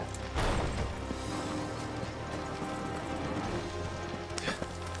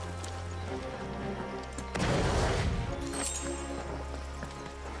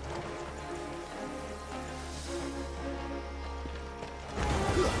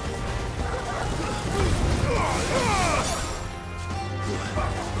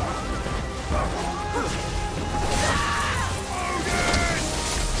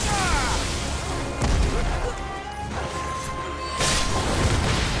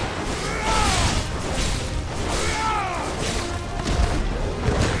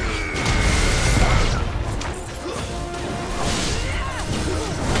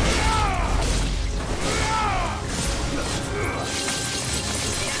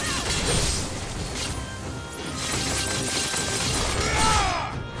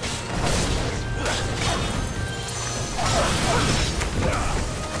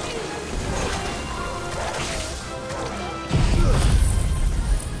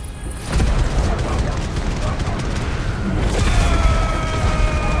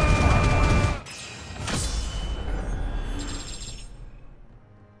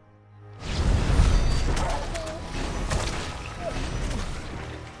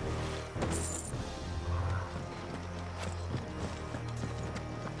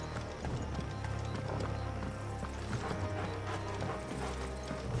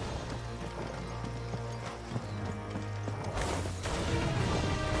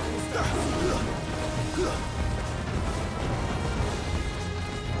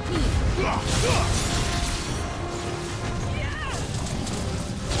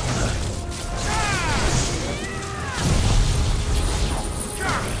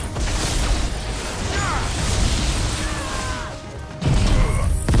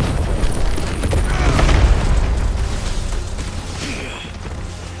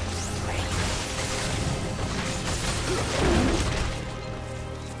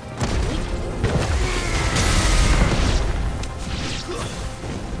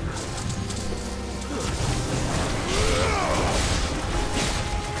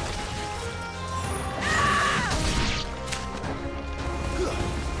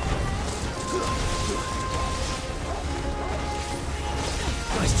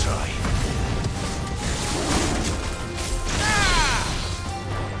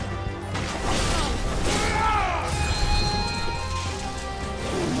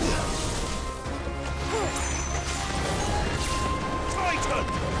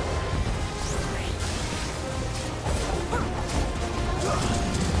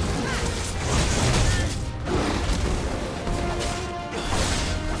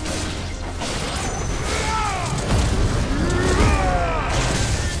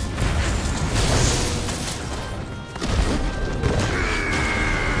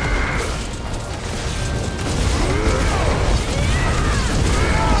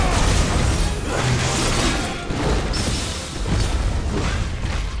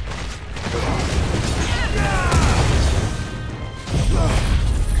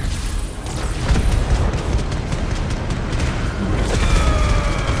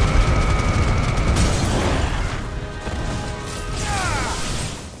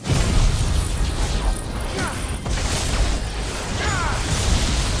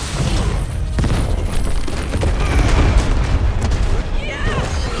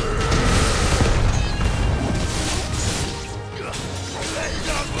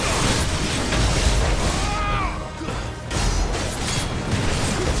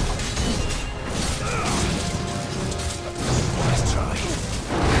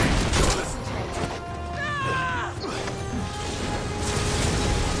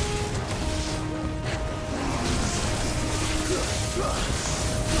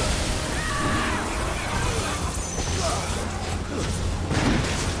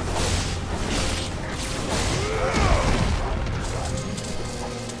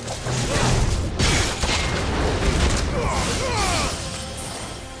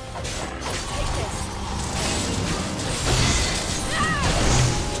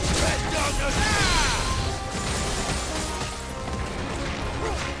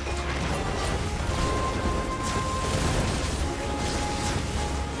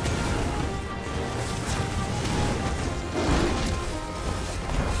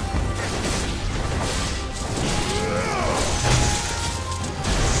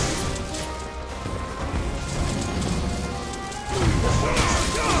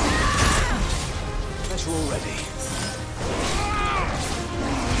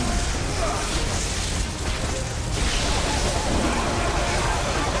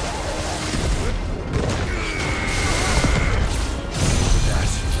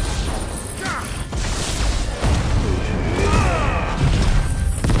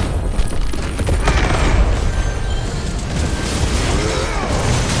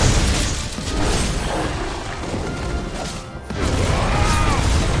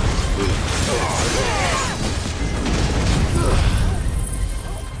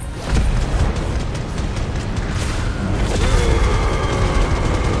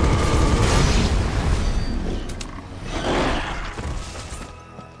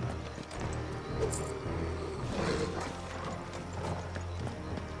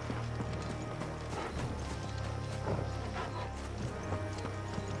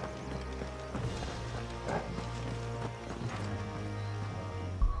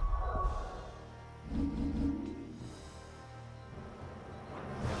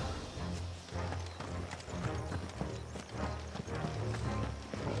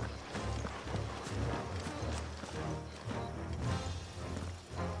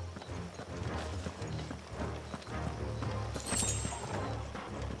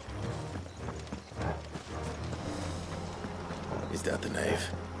 squeezed out the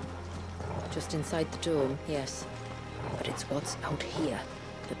nave. Just inside the dome, yes. But it's what's out here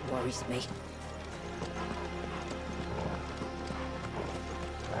that worries me.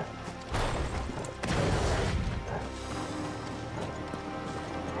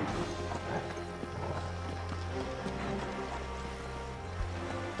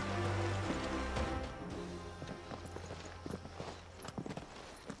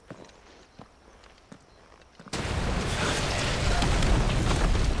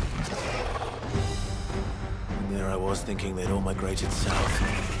 Thinking they'd all migrated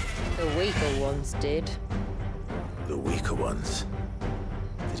south. The weaker ones did. The weaker ones?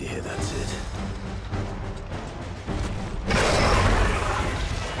 Did you hear that, Sid?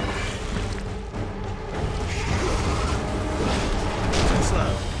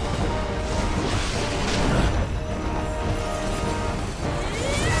 Slow.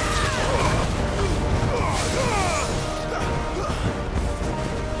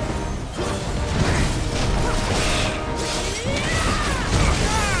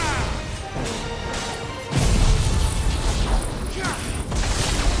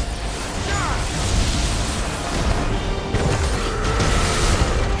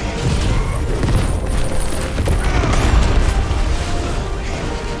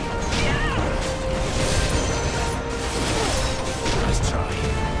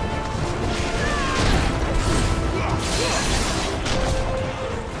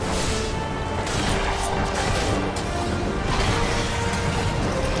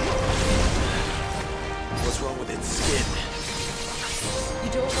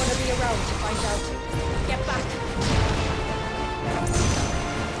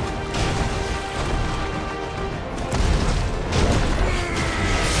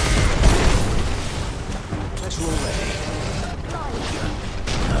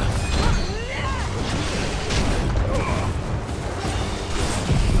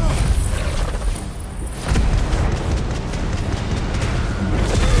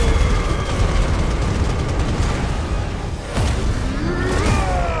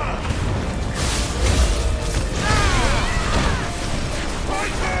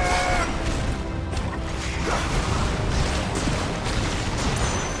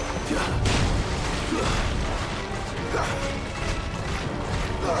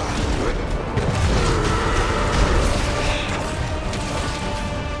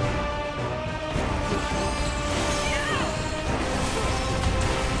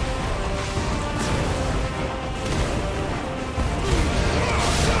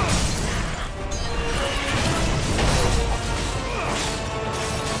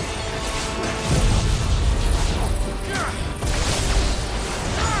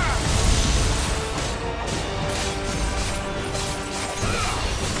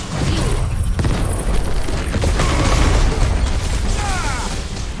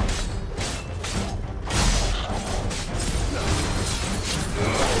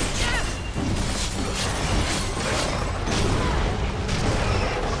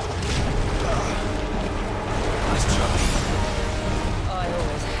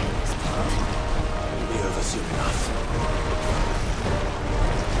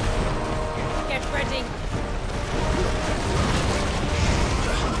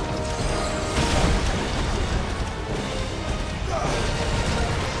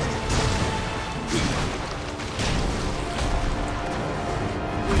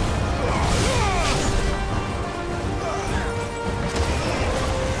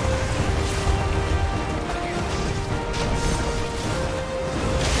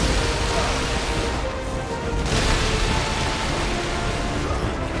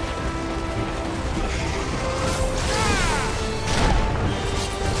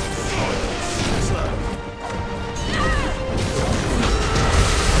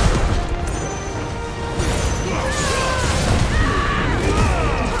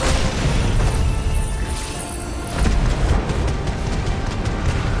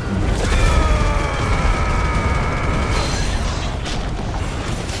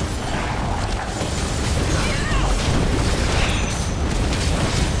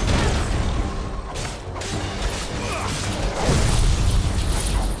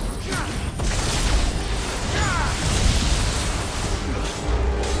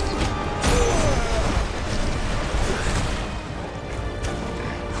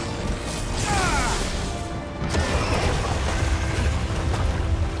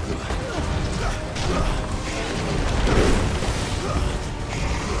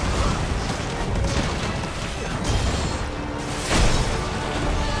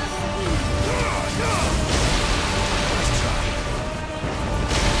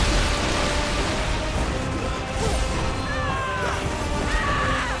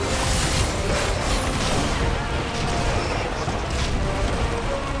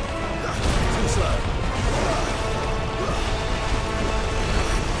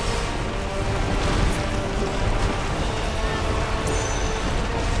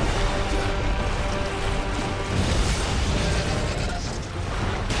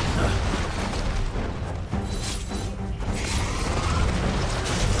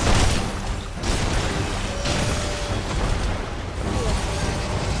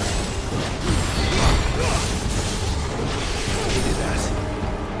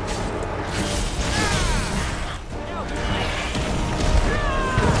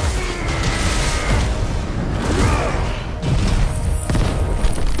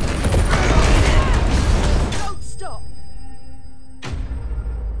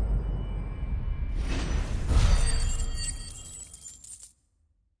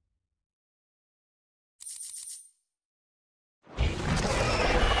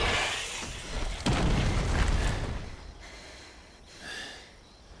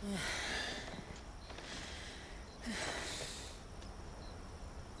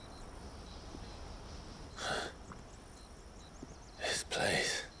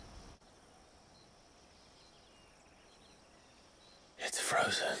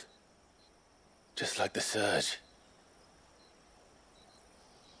 frozen. Just like the surge.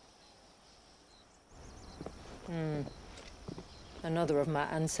 Another of my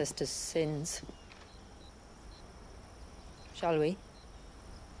ancestors' sins. Shall we?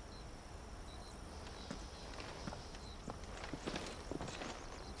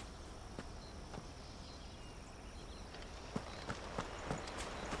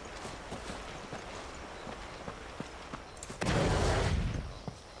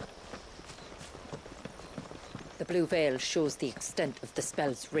 The blue veil shows the extent of the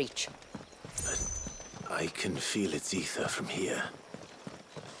spell's reach. But I can feel its ether from here.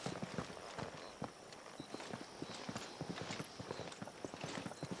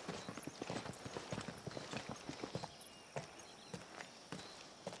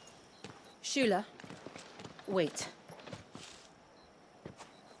 Shula, wait.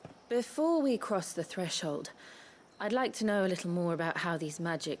 Before we cross the threshold, I'd like to know a little more about how these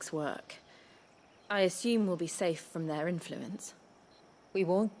magics work. I assume we'll be safe from their influence. We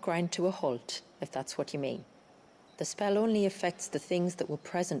won't grind to a halt, if that's what you mean. The spell only affects the things that were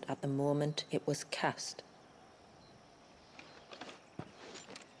present at the moment it was cast.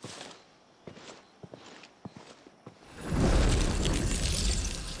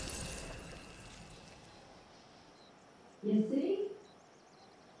 You see?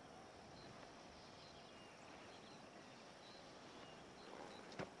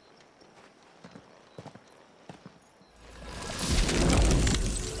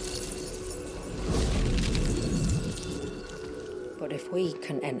 But if we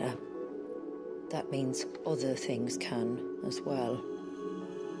can enter, that means other things can as well.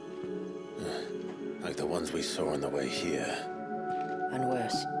 Like the ones we saw on the way here. And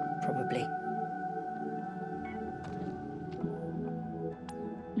worse, probably.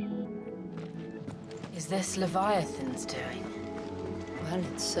 Is this Leviathan's doing? Well,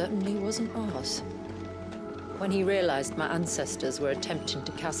 it certainly wasn't ours. When he realized my ancestors were attempting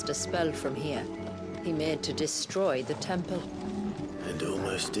to cast a spell from here, he made to destroy the temple. And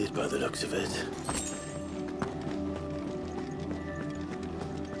almost did by the looks of it.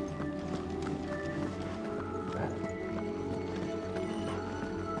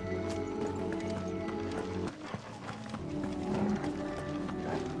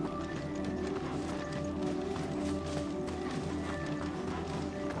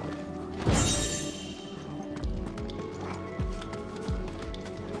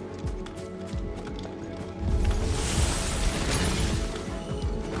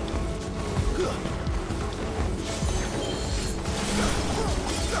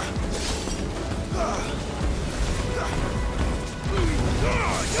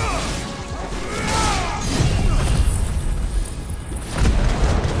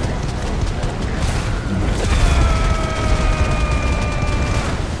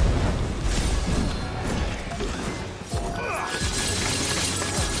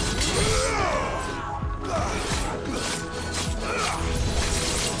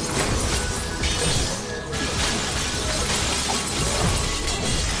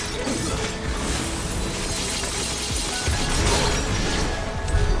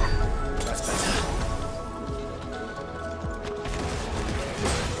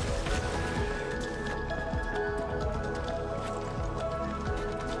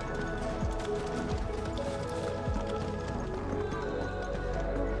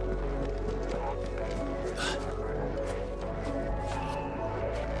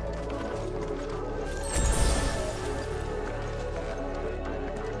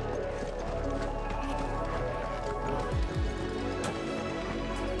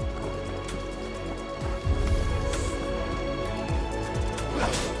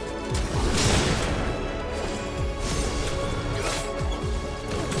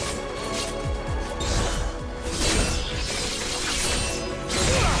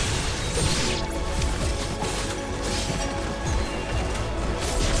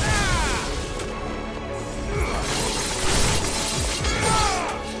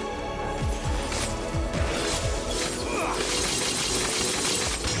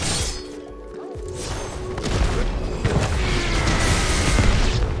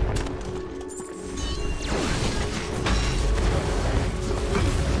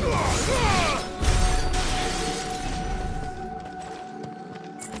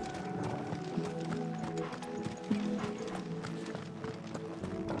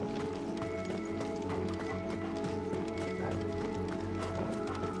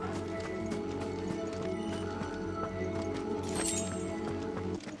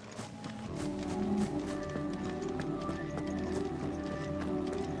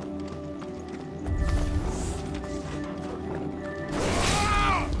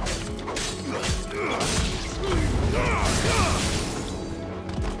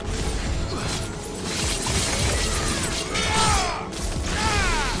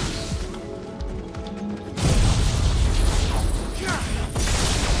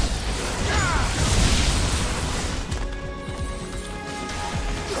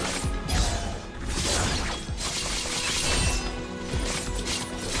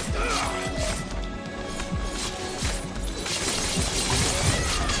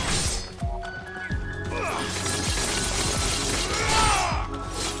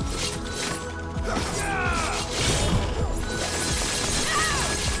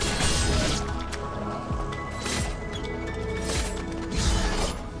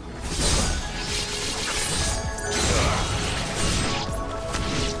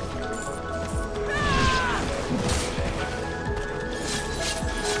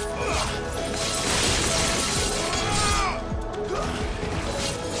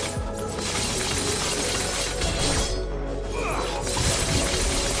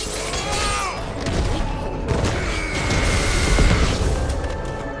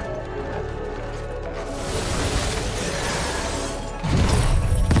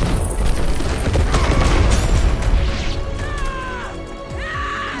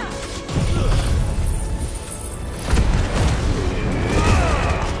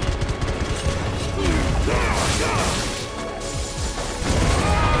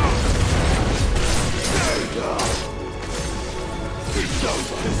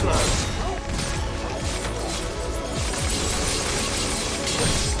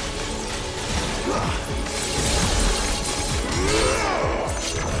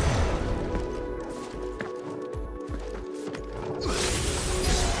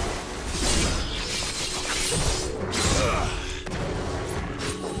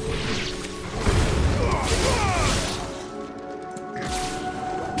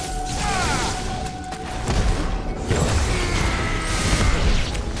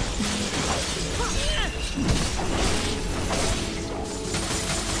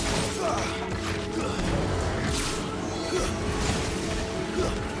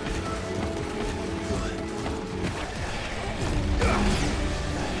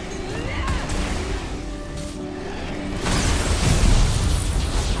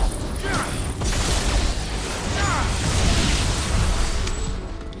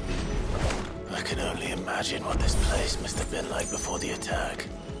 imagine what this place must have been like before the attack.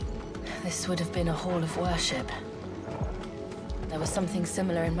 This would have been a hall of worship. There was something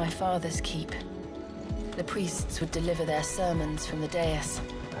similar in my father's keep. The priests would deliver their sermons from the dais.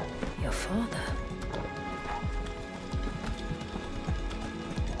 Your father?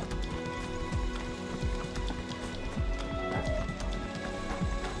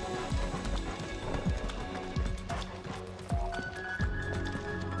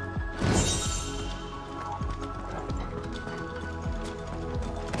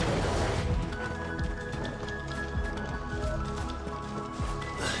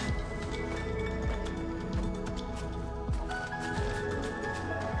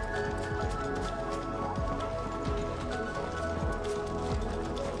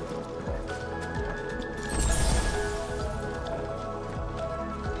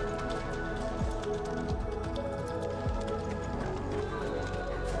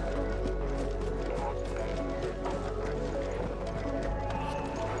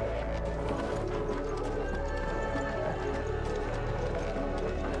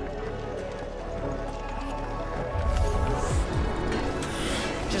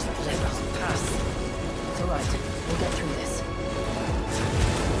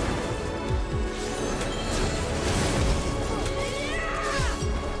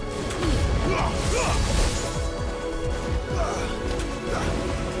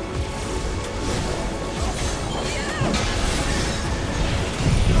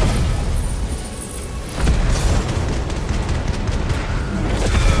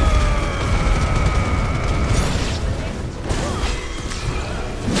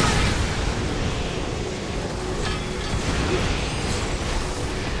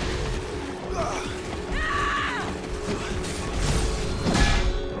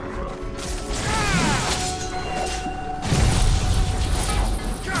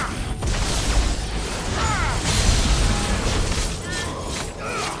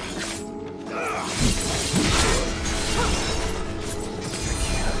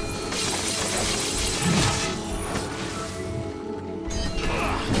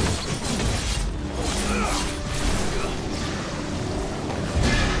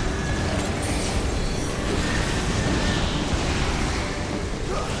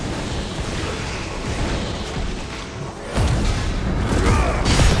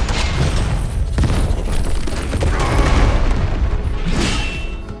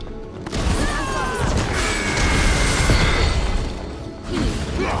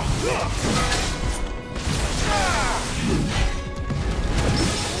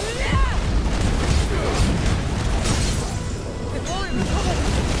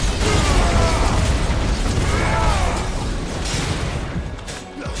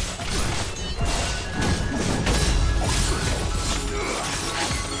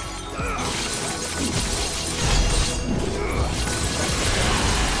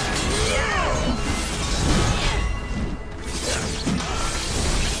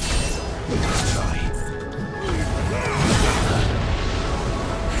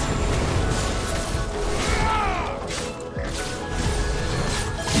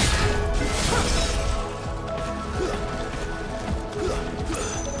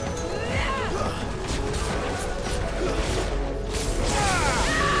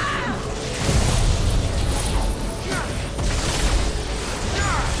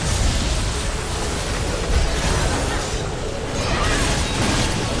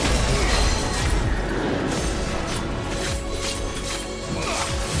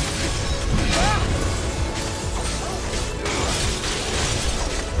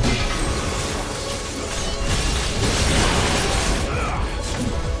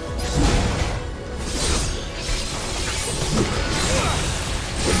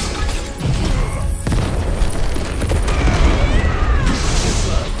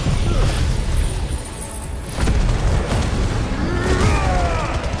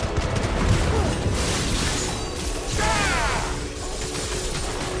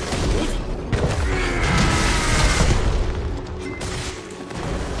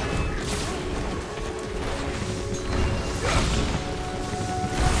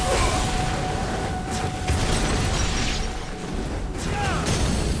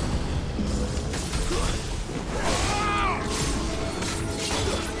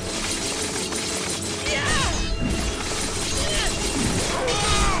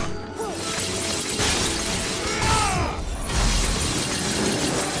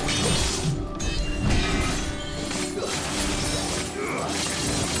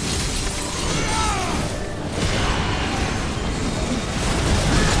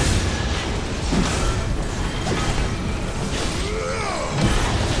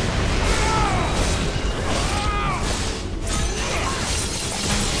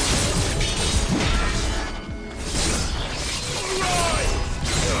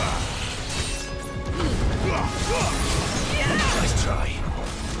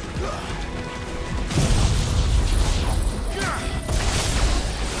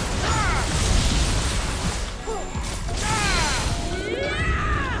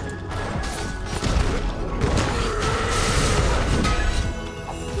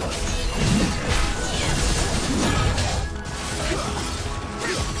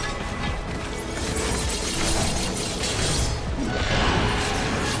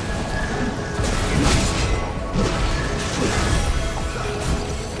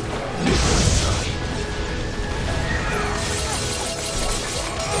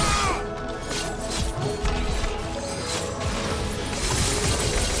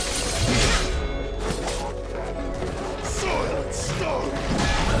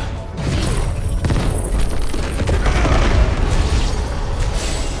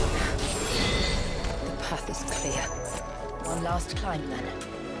 Let's climb then.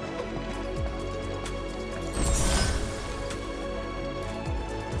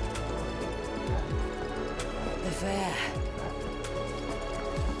 The fair.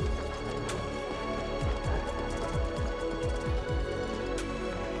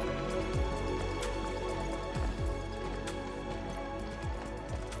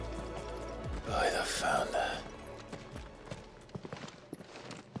 By the founder.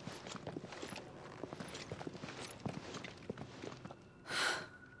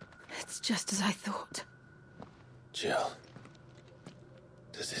 It's just as I thought. Jill,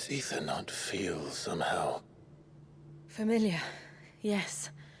 does this ether not feel somehow? Familiar, yes.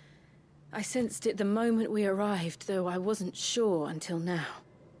 I sensed it the moment we arrived, though I wasn't sure until now.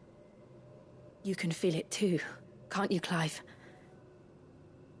 You can feel it too, can't you, Clive?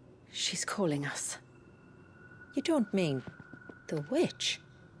 She's calling us. You don't mean the witch?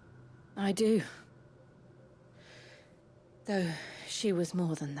 I do. Though she was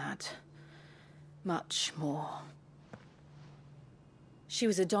more than that. Much more. She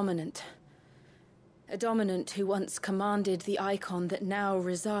was a Dominant. A Dominant who once commanded the Eikon that now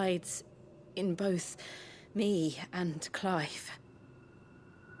resides in both me and Clive.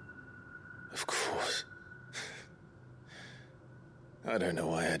 Of course. I don't know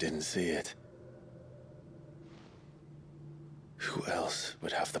why I didn't see it. Who else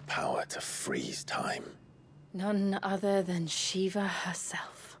would have the power to freeze time? None other than Shiva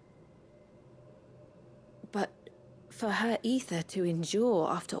herself. But for her ether to endure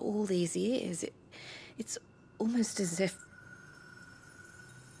after all these years, it's almost as if...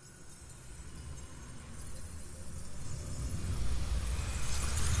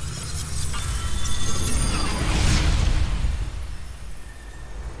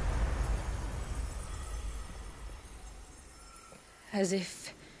 As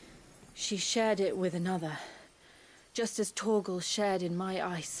if she shared it with another, just as Torgal shared in my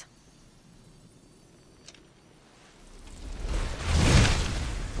ice.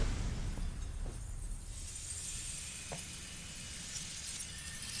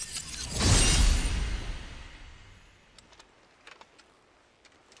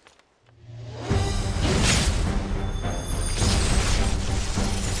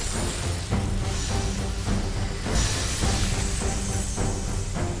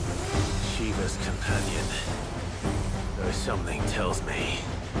 Companion. Though something tells me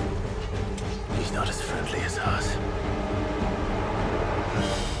he's not as friendly as us.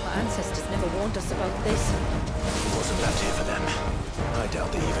 Our ancestors never warned us about this. It wasn't left here for them. I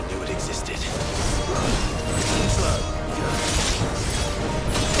doubt they even knew it existed.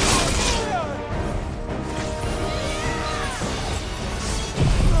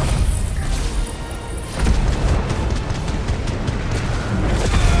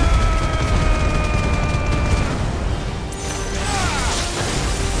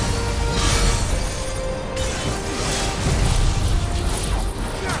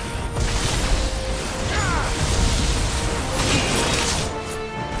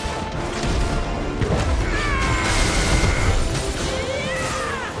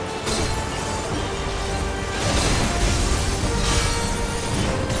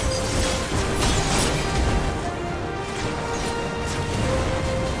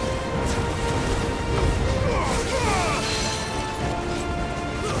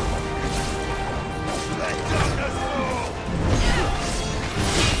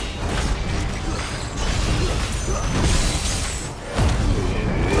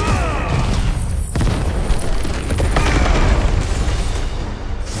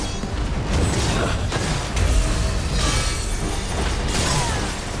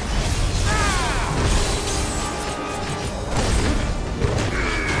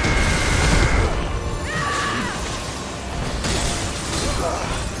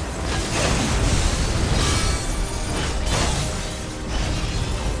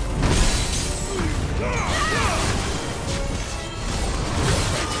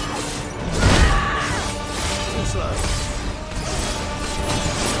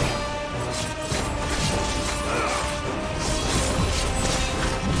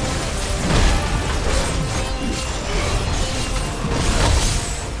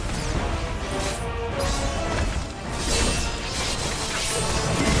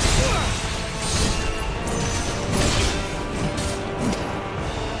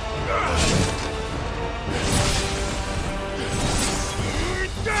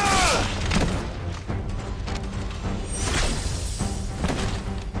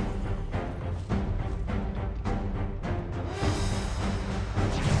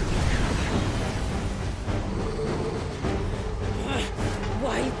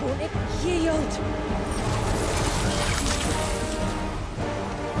 Why won't it yield?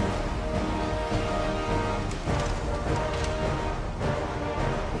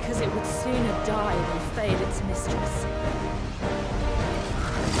 die than fail its mistress.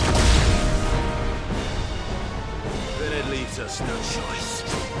 Then it leaves us no choice.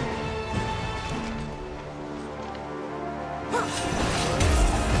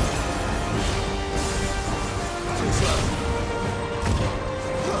 Too slow.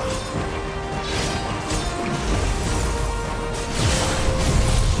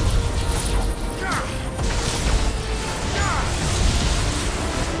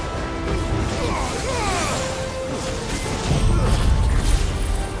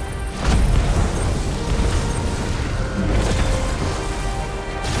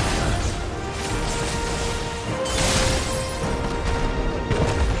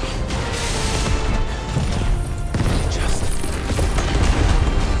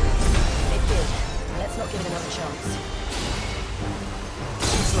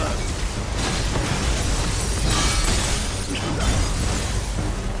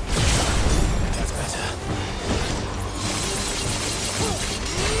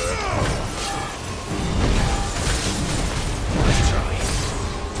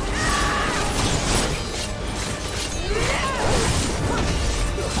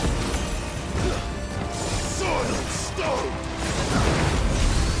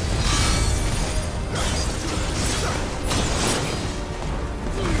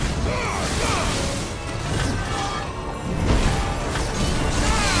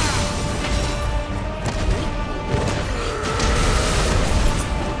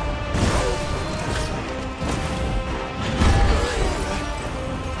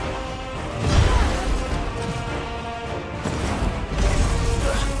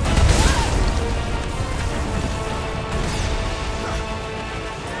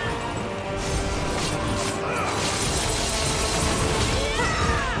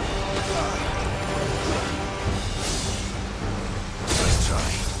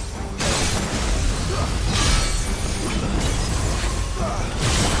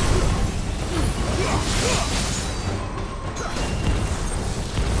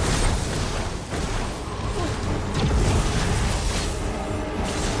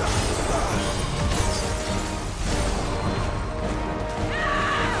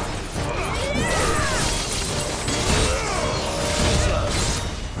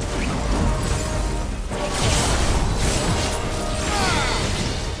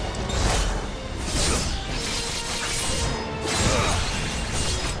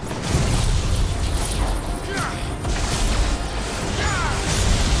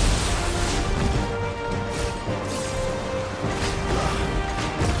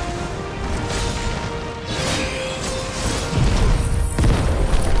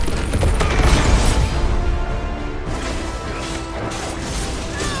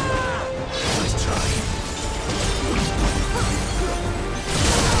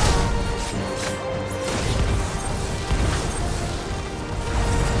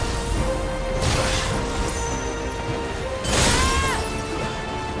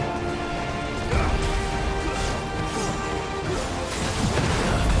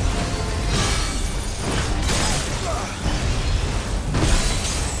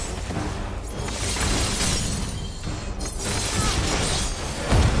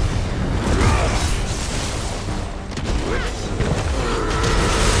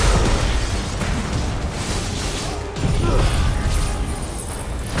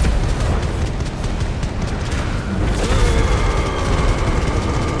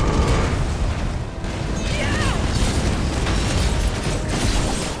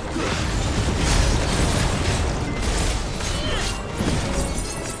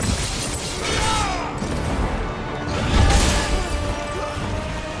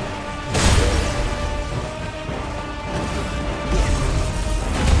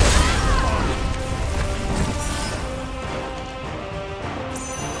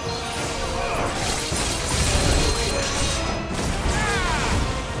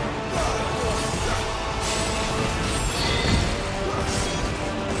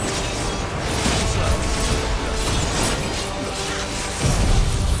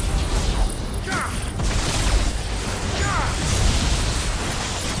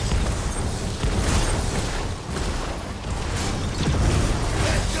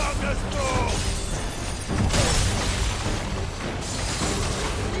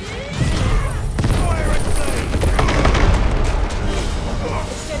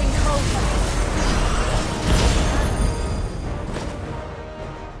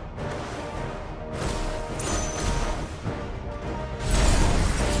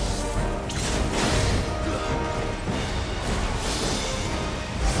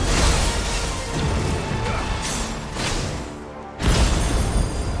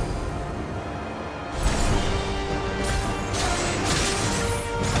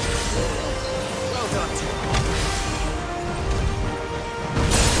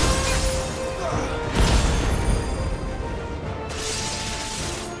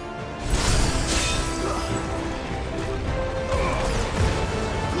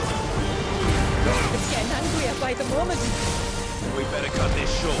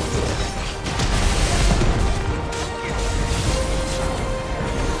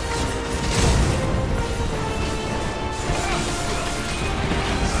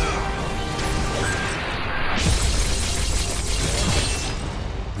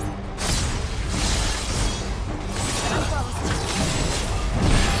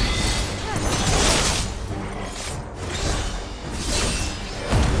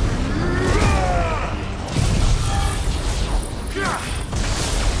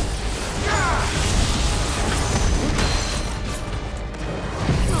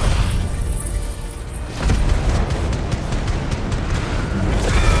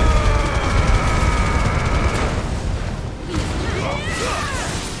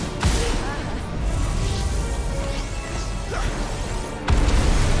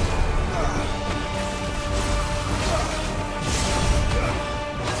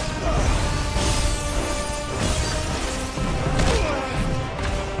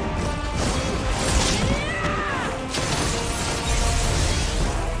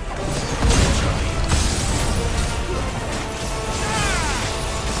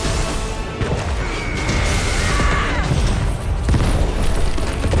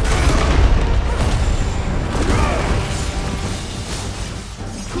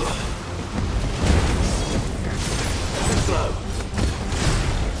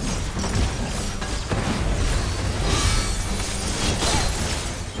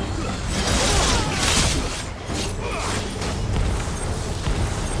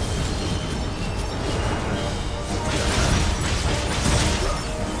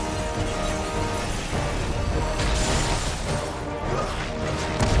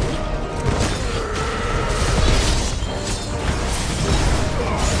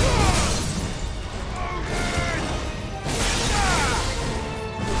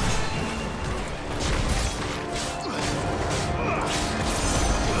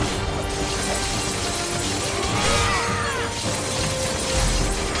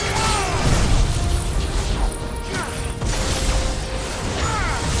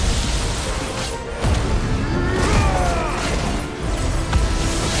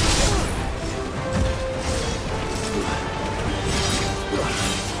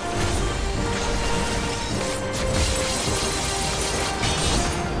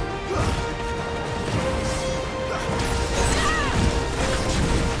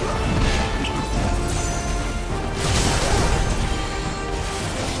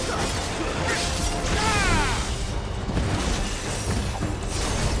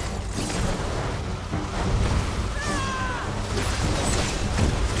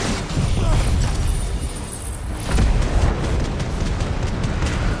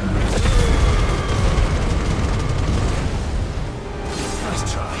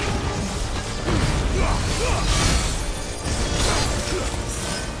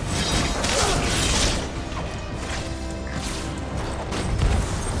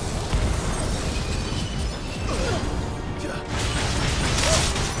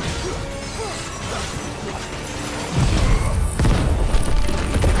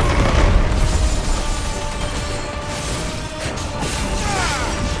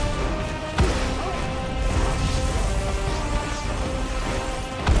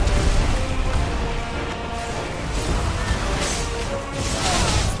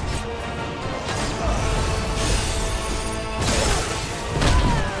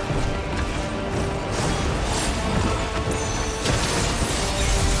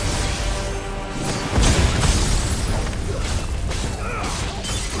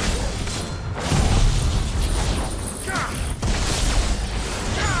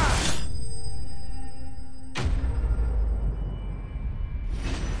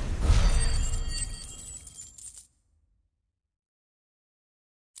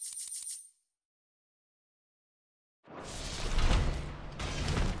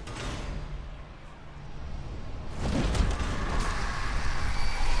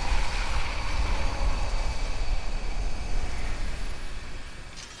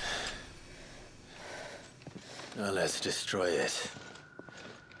 Now let's destroy it.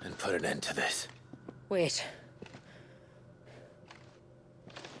 And put an end to this. Wait.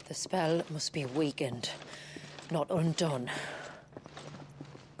 The spell must be weakened, not undone.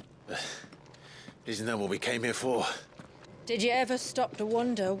 Isn't that what we came here for? Did you ever stop to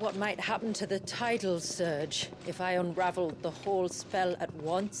wonder what might happen to the tidal surge if I unraveled the whole spell at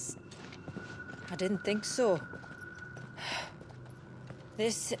once? I didn't think so.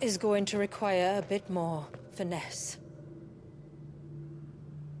 This is going to require a bit more finesse.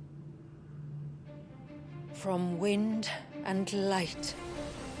 From wind and light,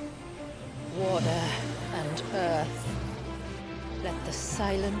 water and earth, let the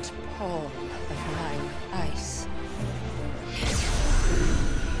silent palm of mine ice.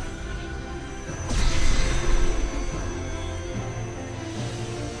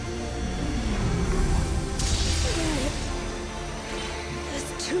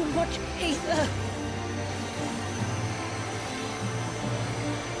 There's too much ether.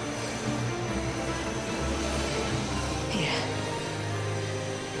 Here.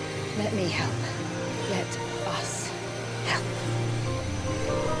 Let me help. Let us help.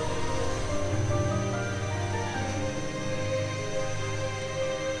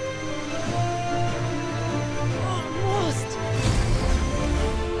 Almost.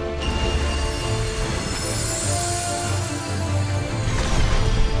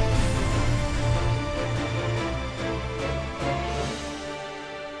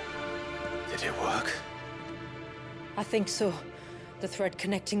 Did it work? I think so. The thread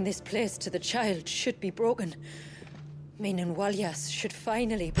connecting this place to the child should be broken. Meaning Walyas should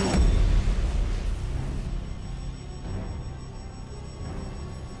finally be...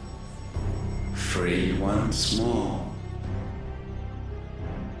 Free once more.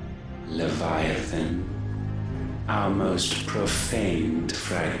 Leviathan, our most profaned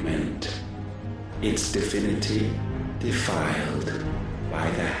fragment, its divinity defiled by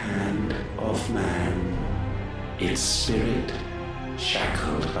the hand of man, its spirit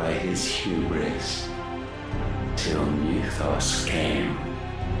shackled by his hubris, till Mythos came,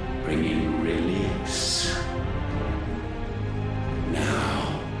 bringing release.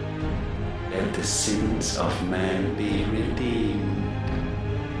 Now, let the sins of man be redeemed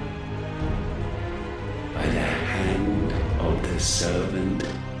by the hand of the servant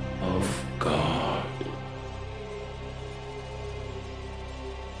of God.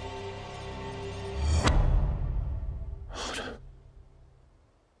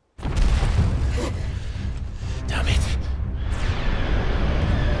 Damn it.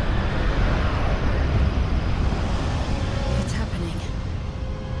 It's happening.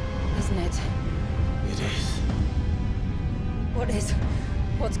 Isn't it? It is. What is?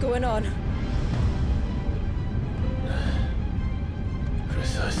 What's going on?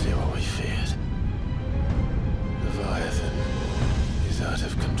 Precisely what we feared. Leviathan is out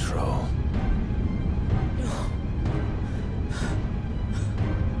of control.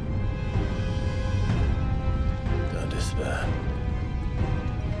 Don't despair.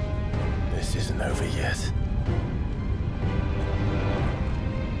 This isn't over yet.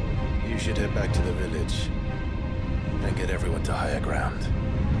 You should head back to the village and get everyone to higher ground.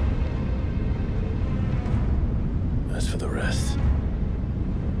 As for the rest,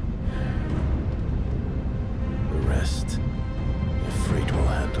 Ifrit will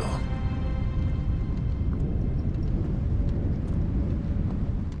handle.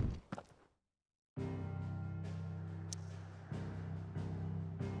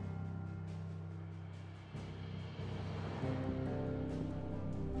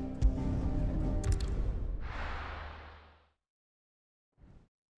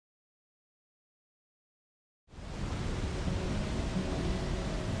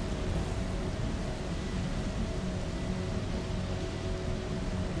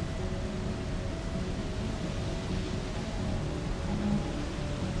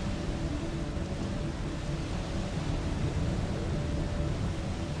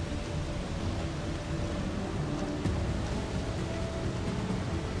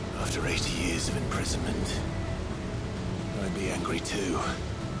 After 80 years of imprisonment, I'd be angry too.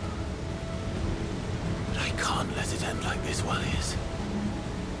 But I can't let it end like this, Walyas.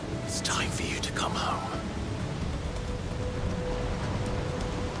 It's time for you to come home.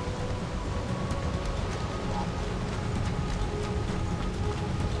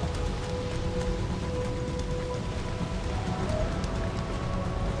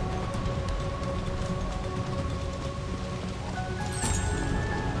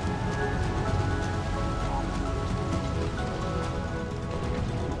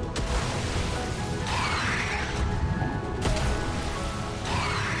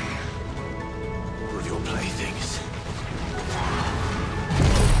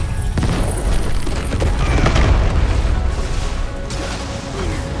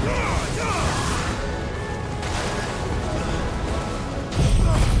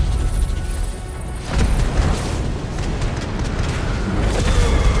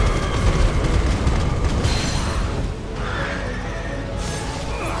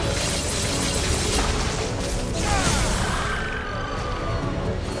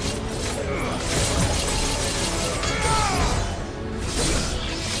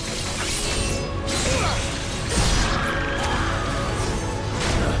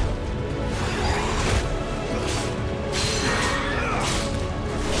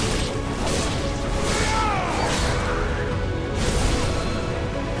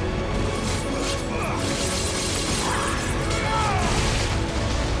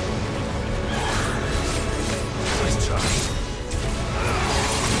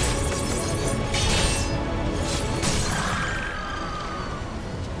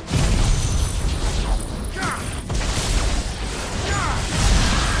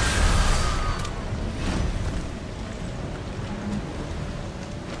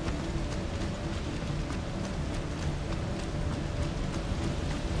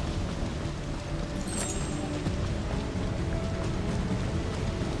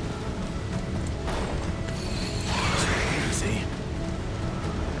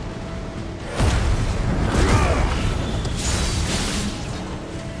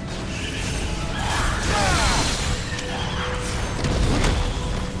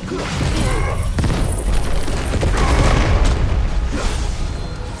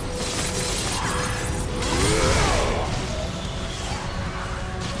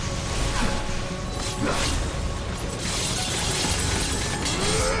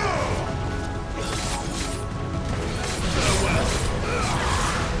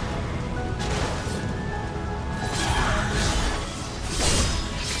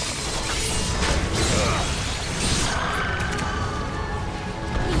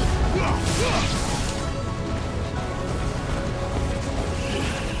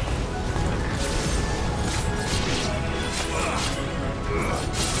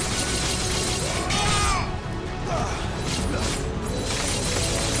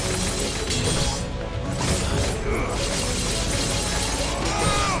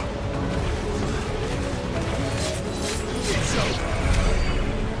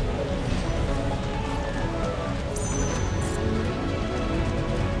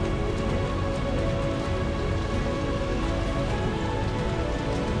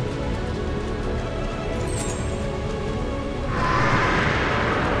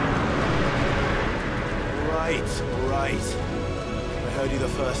 right, all right. I heard you the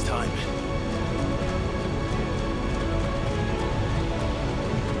first time.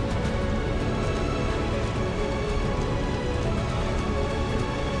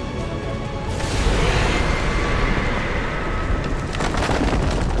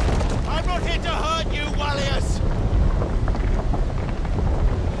 I'm not here to hurt you, Wallius!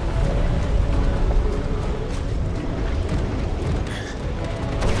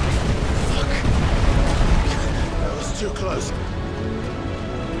 That was too close.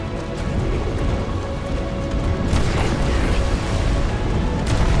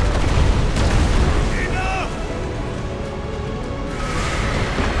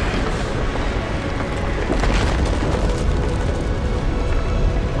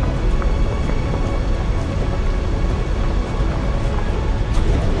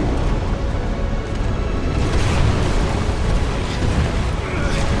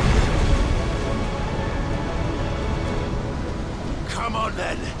 Come on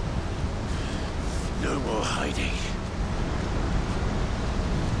then. No more hiding.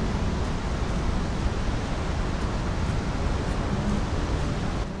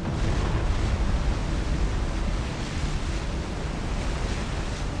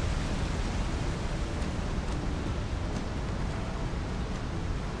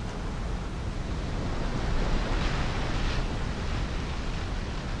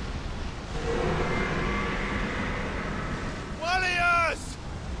 Wallius!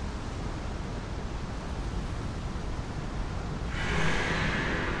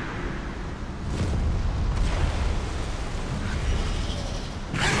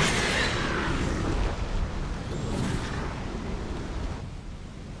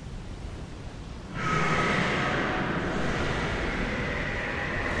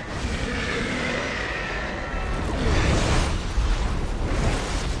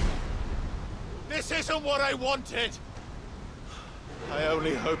 This isn't what I wanted! I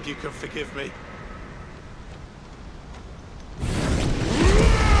only hope you can forgive me.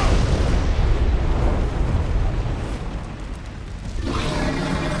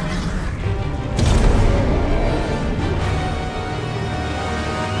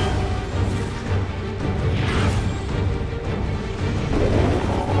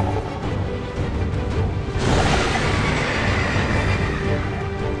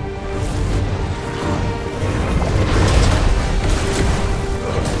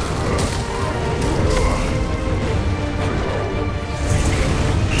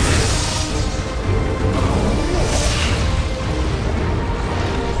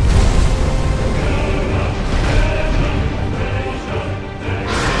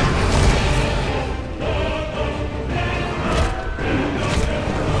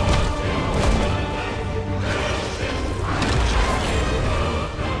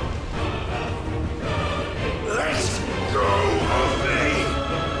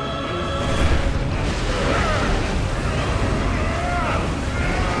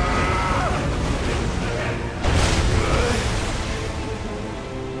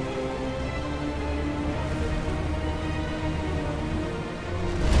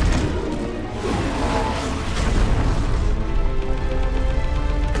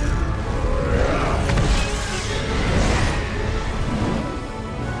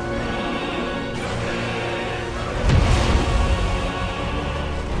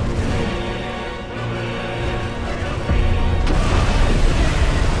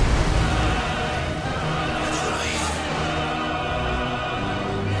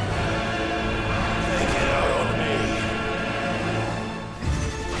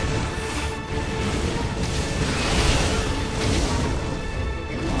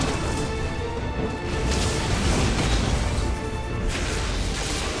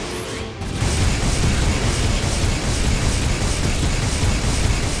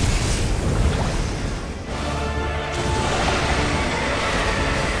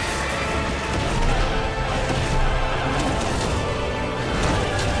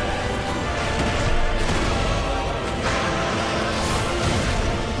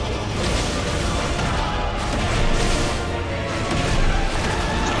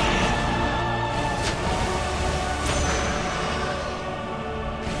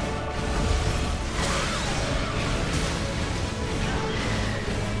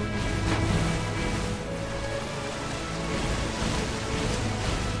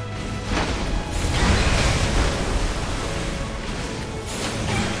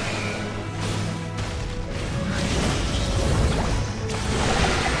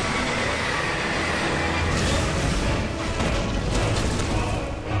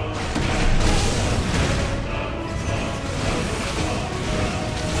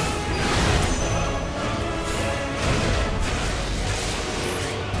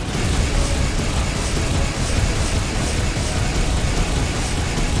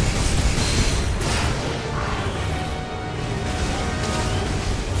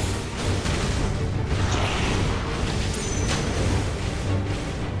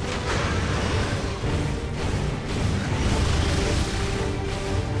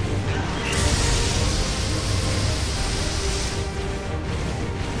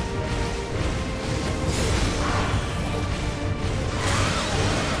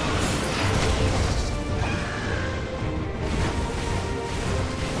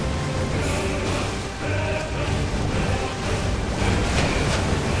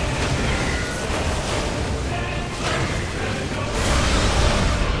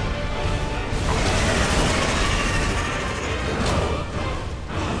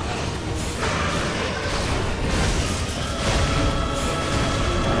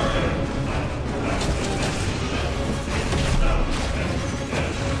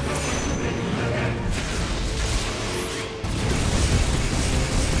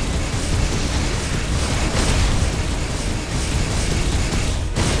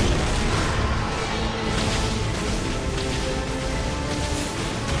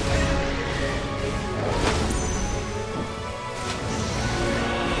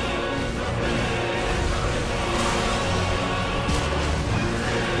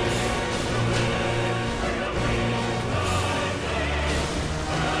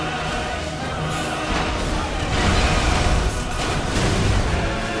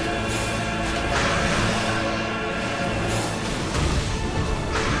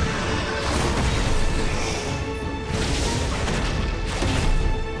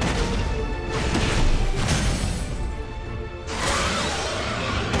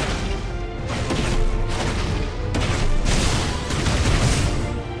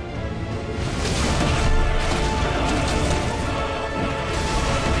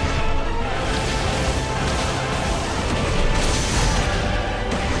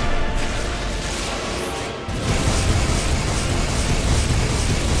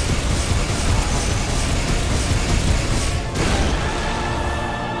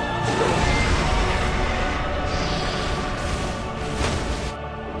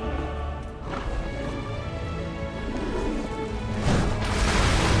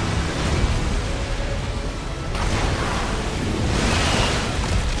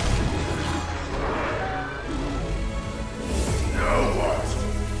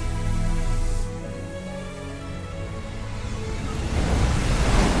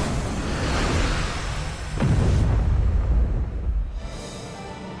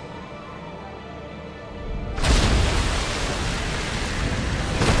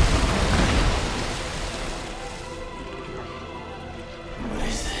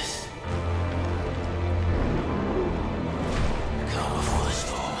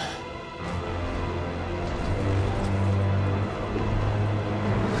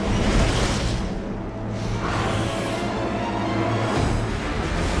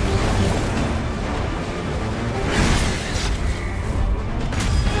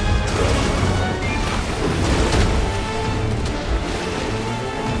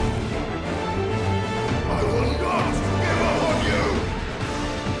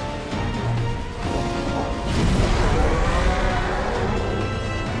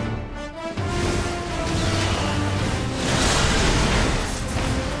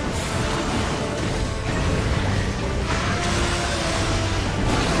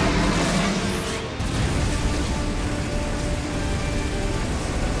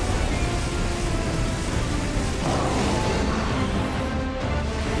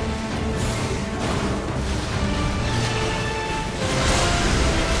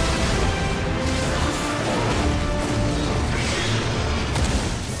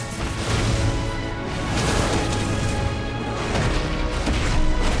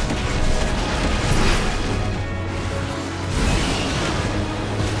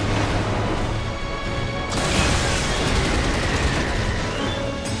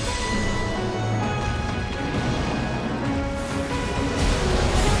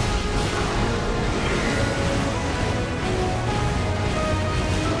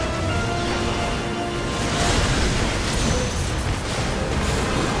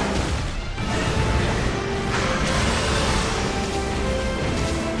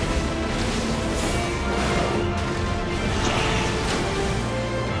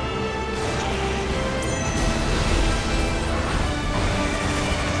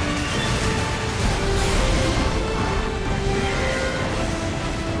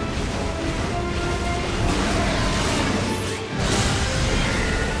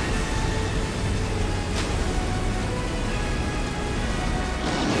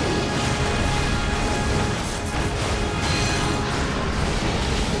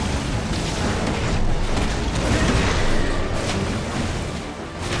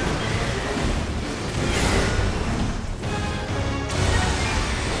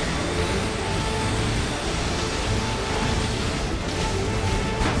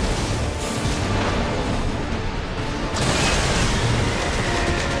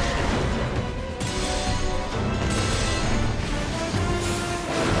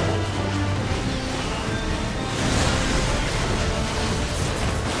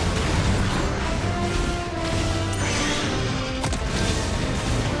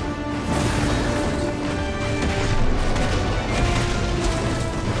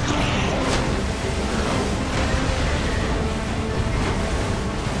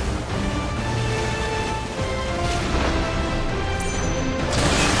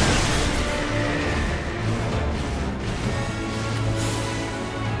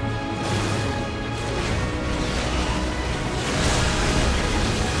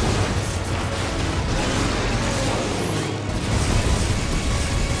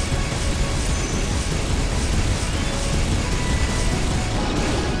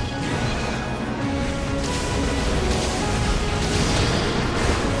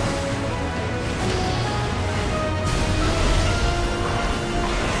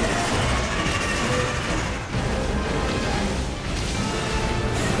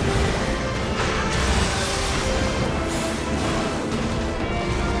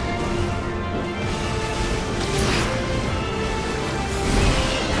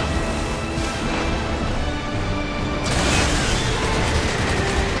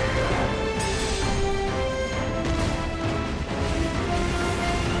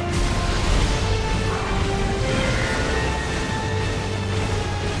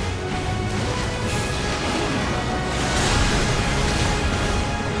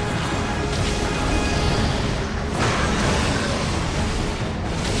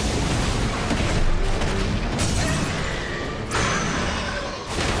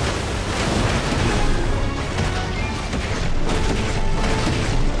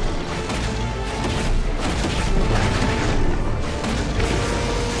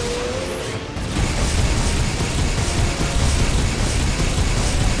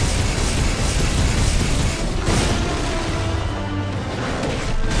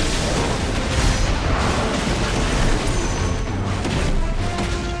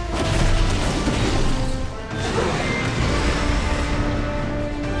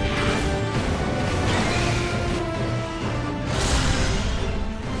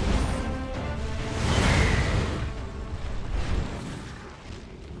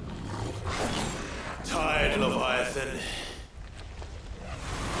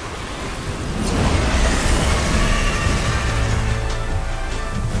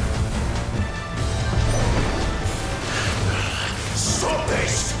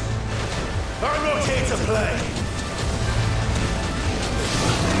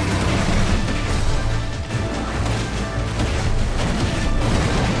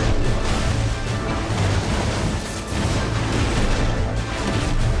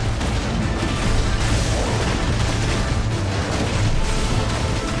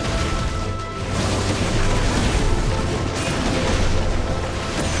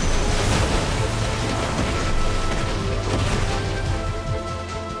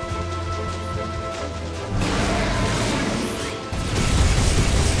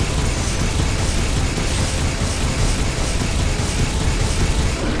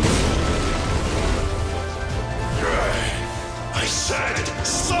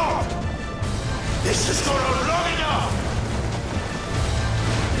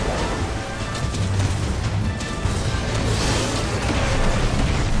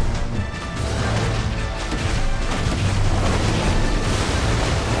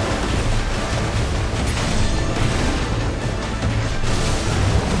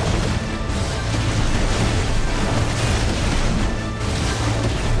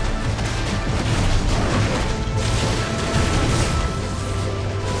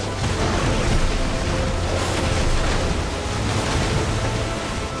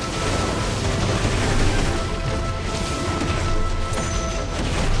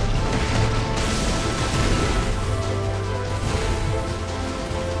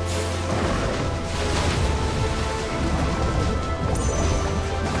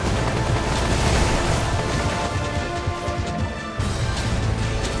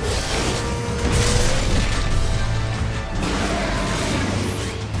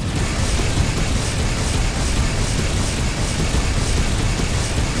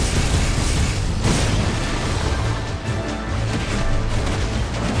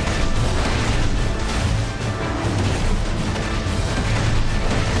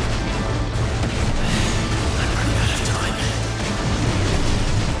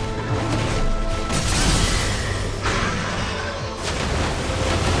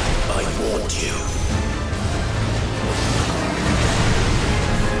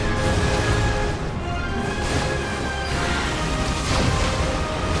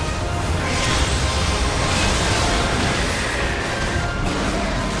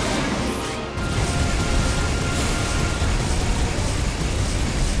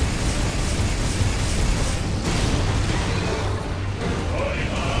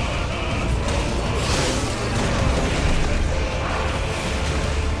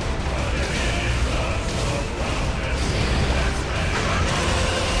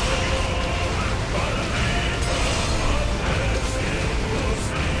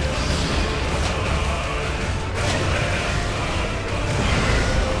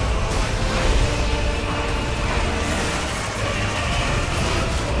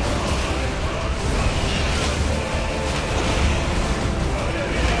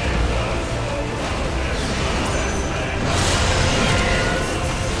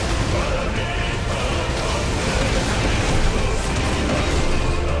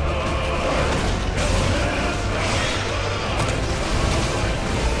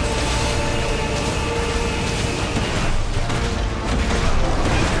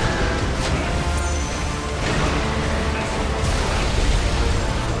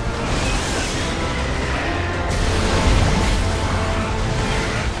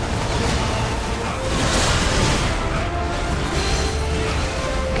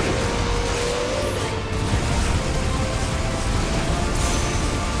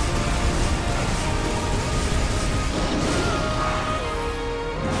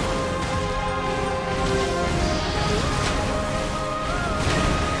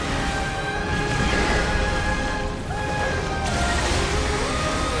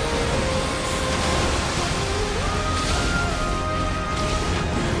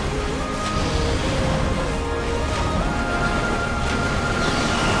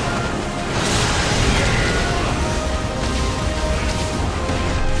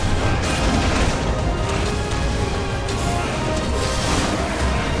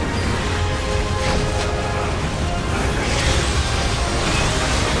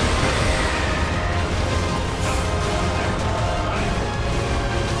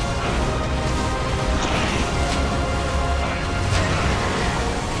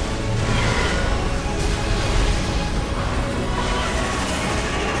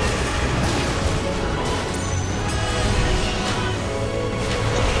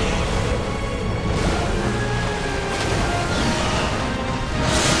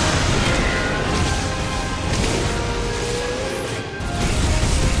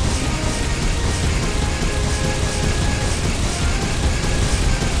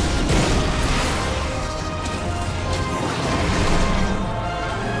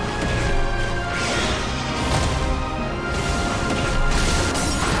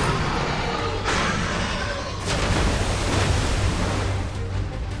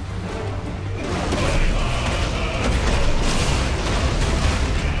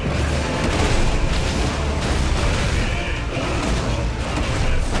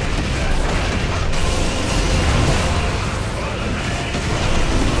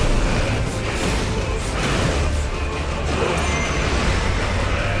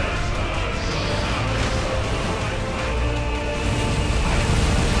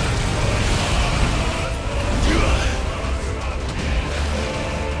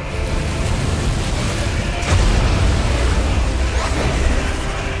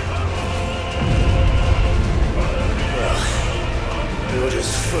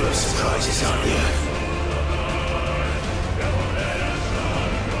 full of surprises, aren't you?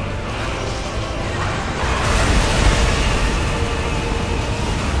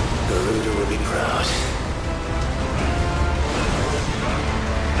 Garuda will be proud.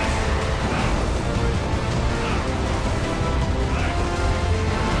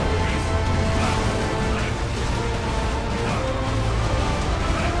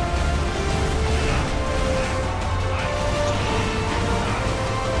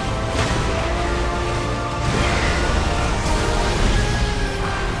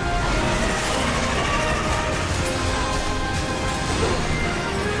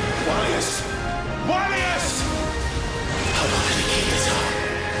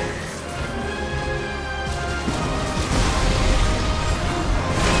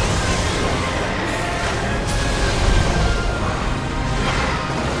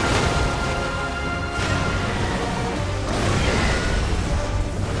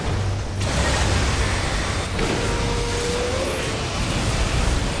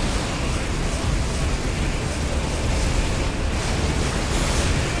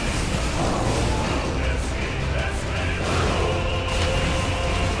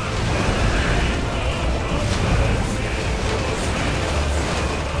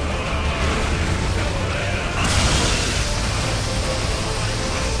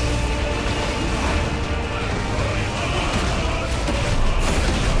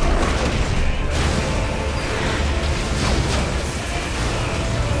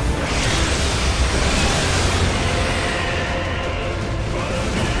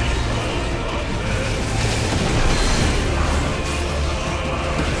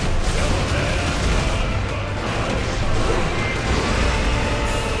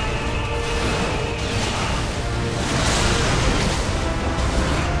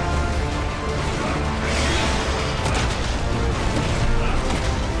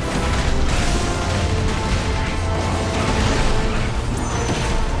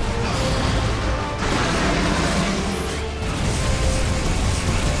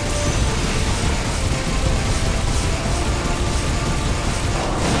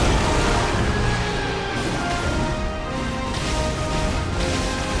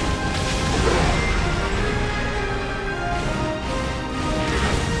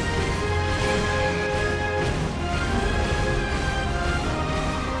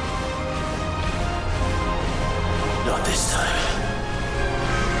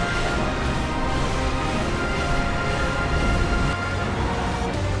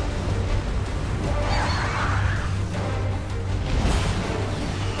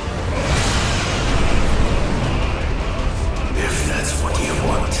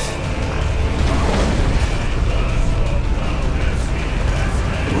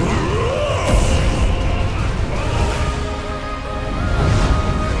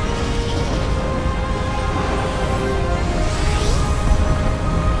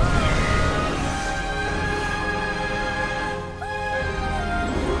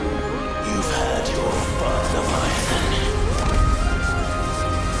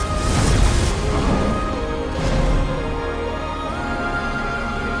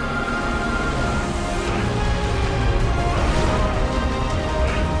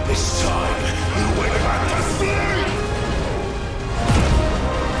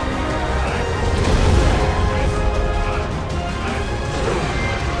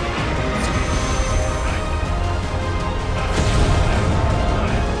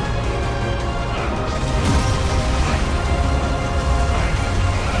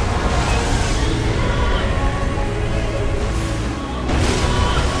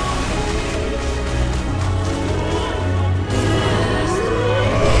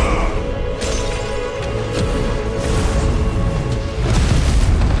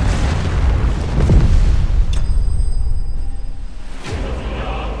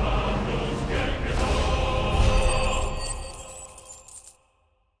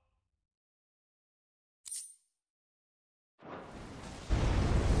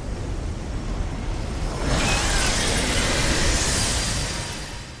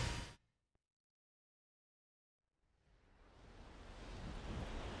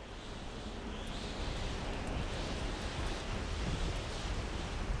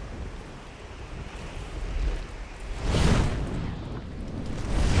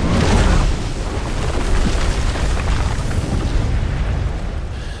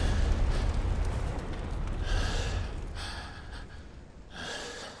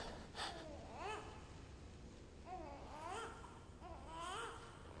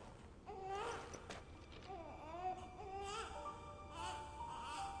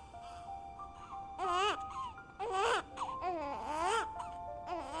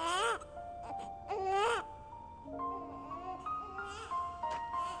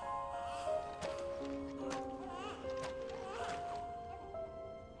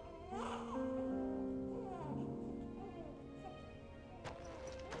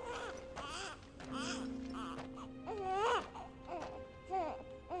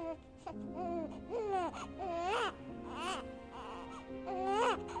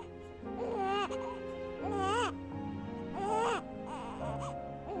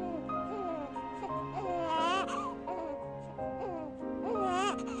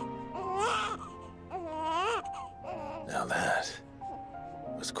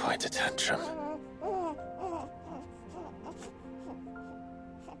 was quite a tantrum.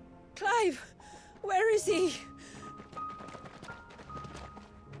 Clive! Where is he?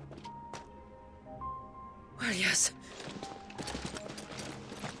 Well, yes.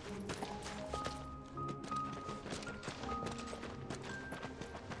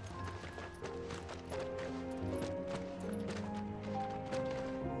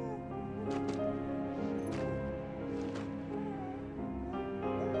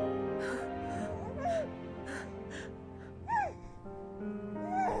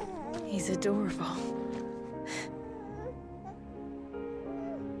 He's adorable.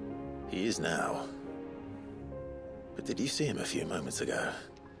 He is now. But did you see him a few moments ago?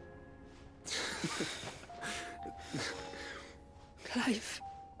 Clive,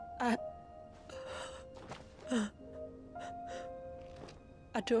 I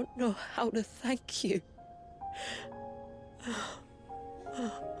don't know how to thank you.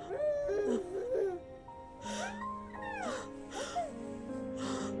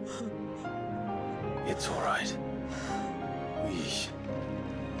 It's all right. We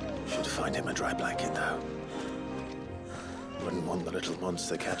should find him a dry blanket now. Wouldn't want the little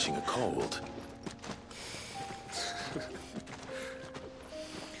monster catching a cold.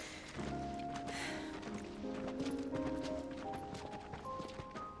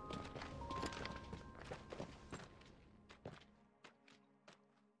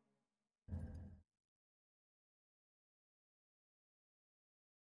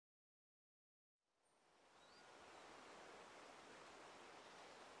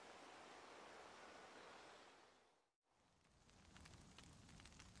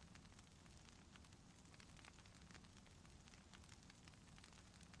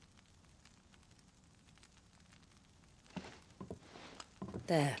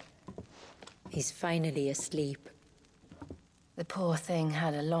 There. He's finally asleep. The poor thing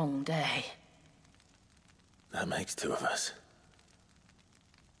had a long day. That makes two of us.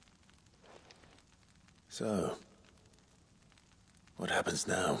 So, what happens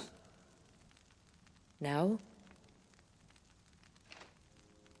now? Now?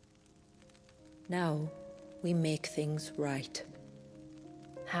 Now, we make things right.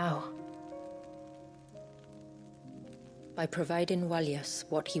 How? By providing Walyas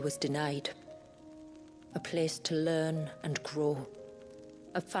what he was denied. A place to learn and grow.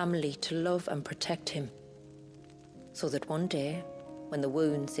 A family to love and protect him. So that one day, when the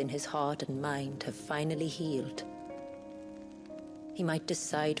wounds in his heart and mind have finally healed, he might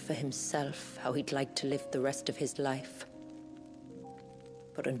decide for himself how he'd like to live the rest of his life.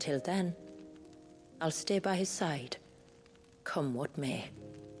 But until then, I'll stay by his side, come what may.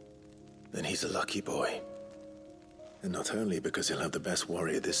 Then he's a lucky boy. And not only because he'll have the best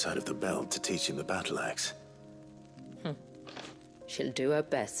warrior this side of the belt to teach him the battle axe. She'll do her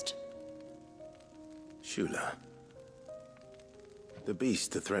best. Shula, the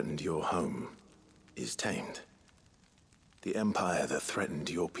beast that threatened your home is tamed. The empire that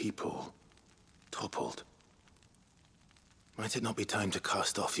threatened your people toppled. Might it not be time to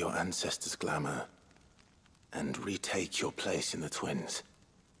cast off your ancestors' glamour and retake your place in the Twins?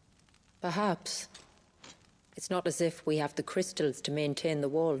 Perhaps. It's not as if we have the crystals to maintain the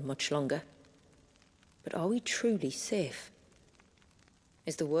wall much longer. But are we truly safe?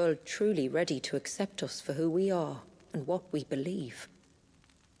 Is the world truly ready to accept us for who we are and what we believe?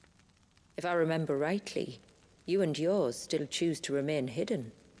 If I remember rightly, you and yours still choose to remain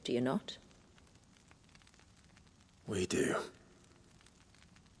hidden, do you not? We do.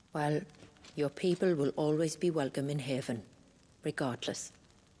 Well, your people will always be welcome in Haven, regardless.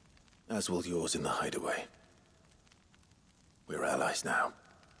 As will yours in the hideaway. We're allies now.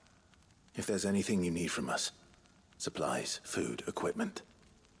 If there's anything you need from us, supplies, food, equipment,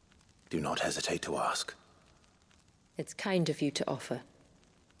 do not hesitate to ask. It's kind of you to offer.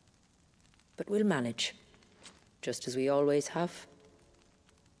 But we'll manage, just as we always have.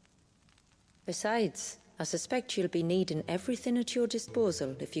 Besides, I suspect you'll be needing everything at your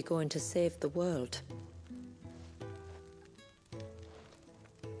disposal if you're going to save the world.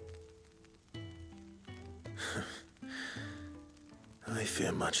 I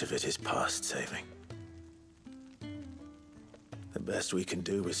fear much of it is past saving. The best we can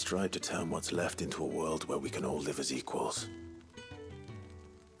do is strive to turn what's left into a world where we can all live as equals.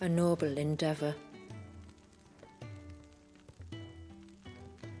 A noble endeavor.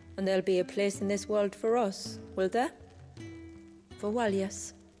 And there'll be a place in this world for us, will there? For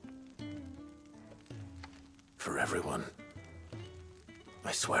Walyas. For everyone.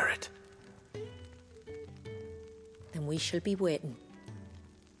 I swear it. Then we shall be waiting.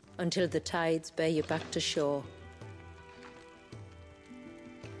 Until the tides bear you back to shore.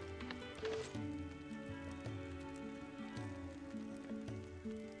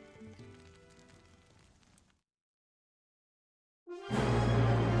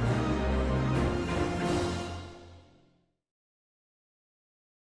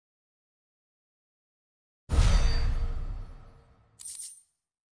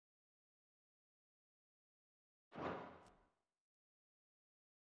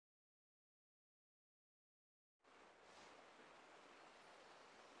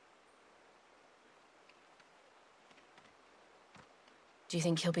 Do you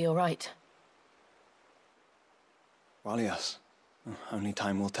think he'll be all right? Well, yes. Only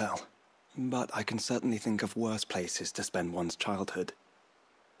time will tell. But I can certainly think of worse places to spend one's childhood.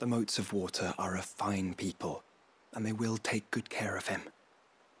 The Moats of Water are a fine people, and they will take good care of him.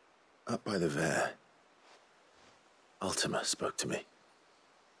 Up by the Vare, Ultima spoke to me.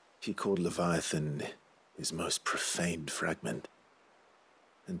 He called Leviathan his most profaned fragment,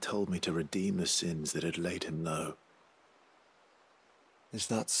 and told me to redeem the sins that had laid him low. Is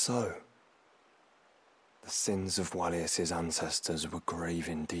that so? The sins of Wallius's ancestors were grave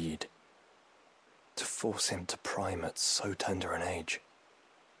indeed. To force him to prime at so tender an age.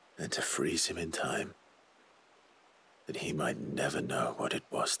 And to freeze him in time, that he might never know what it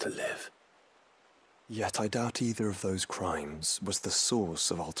was to live. Yet I doubt either of those crimes was the source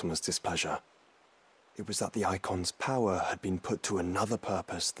of Ultima's displeasure. It was that the Eikon's power had been put to another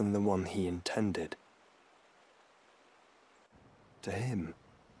purpose than the one he intended. To him,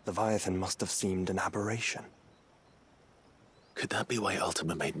 Leviathan must have seemed an aberration. Could that be why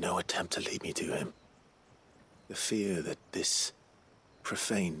Ultima made no attempt to lead me to him? The fear that this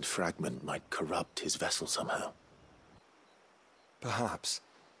profaned fragment might corrupt his vessel somehow. Perhaps.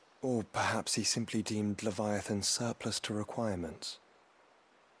 Or perhaps he simply deemed Leviathan surplus to requirements.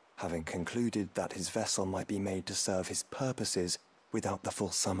 Having concluded that his vessel might be made to serve his purposes without the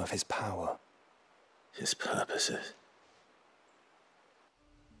full sum of his power. His purposes?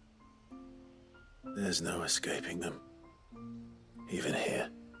 There's no escaping them. Even here.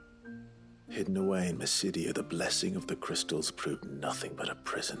 Hidden away in Mysidia, the blessing of the crystals proved nothing but a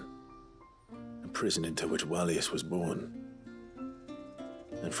prison. A prison into which Wallius was born,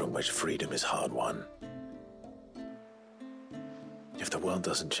 and from which freedom is hard won. If the world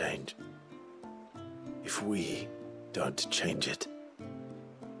doesn't change, if we don't change it,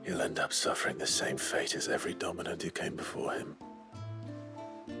 he'll end up suffering the same fate as every dominant who came before him.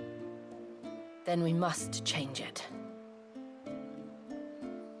 Then we must change it.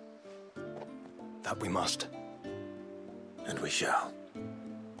 That we must. And we shall.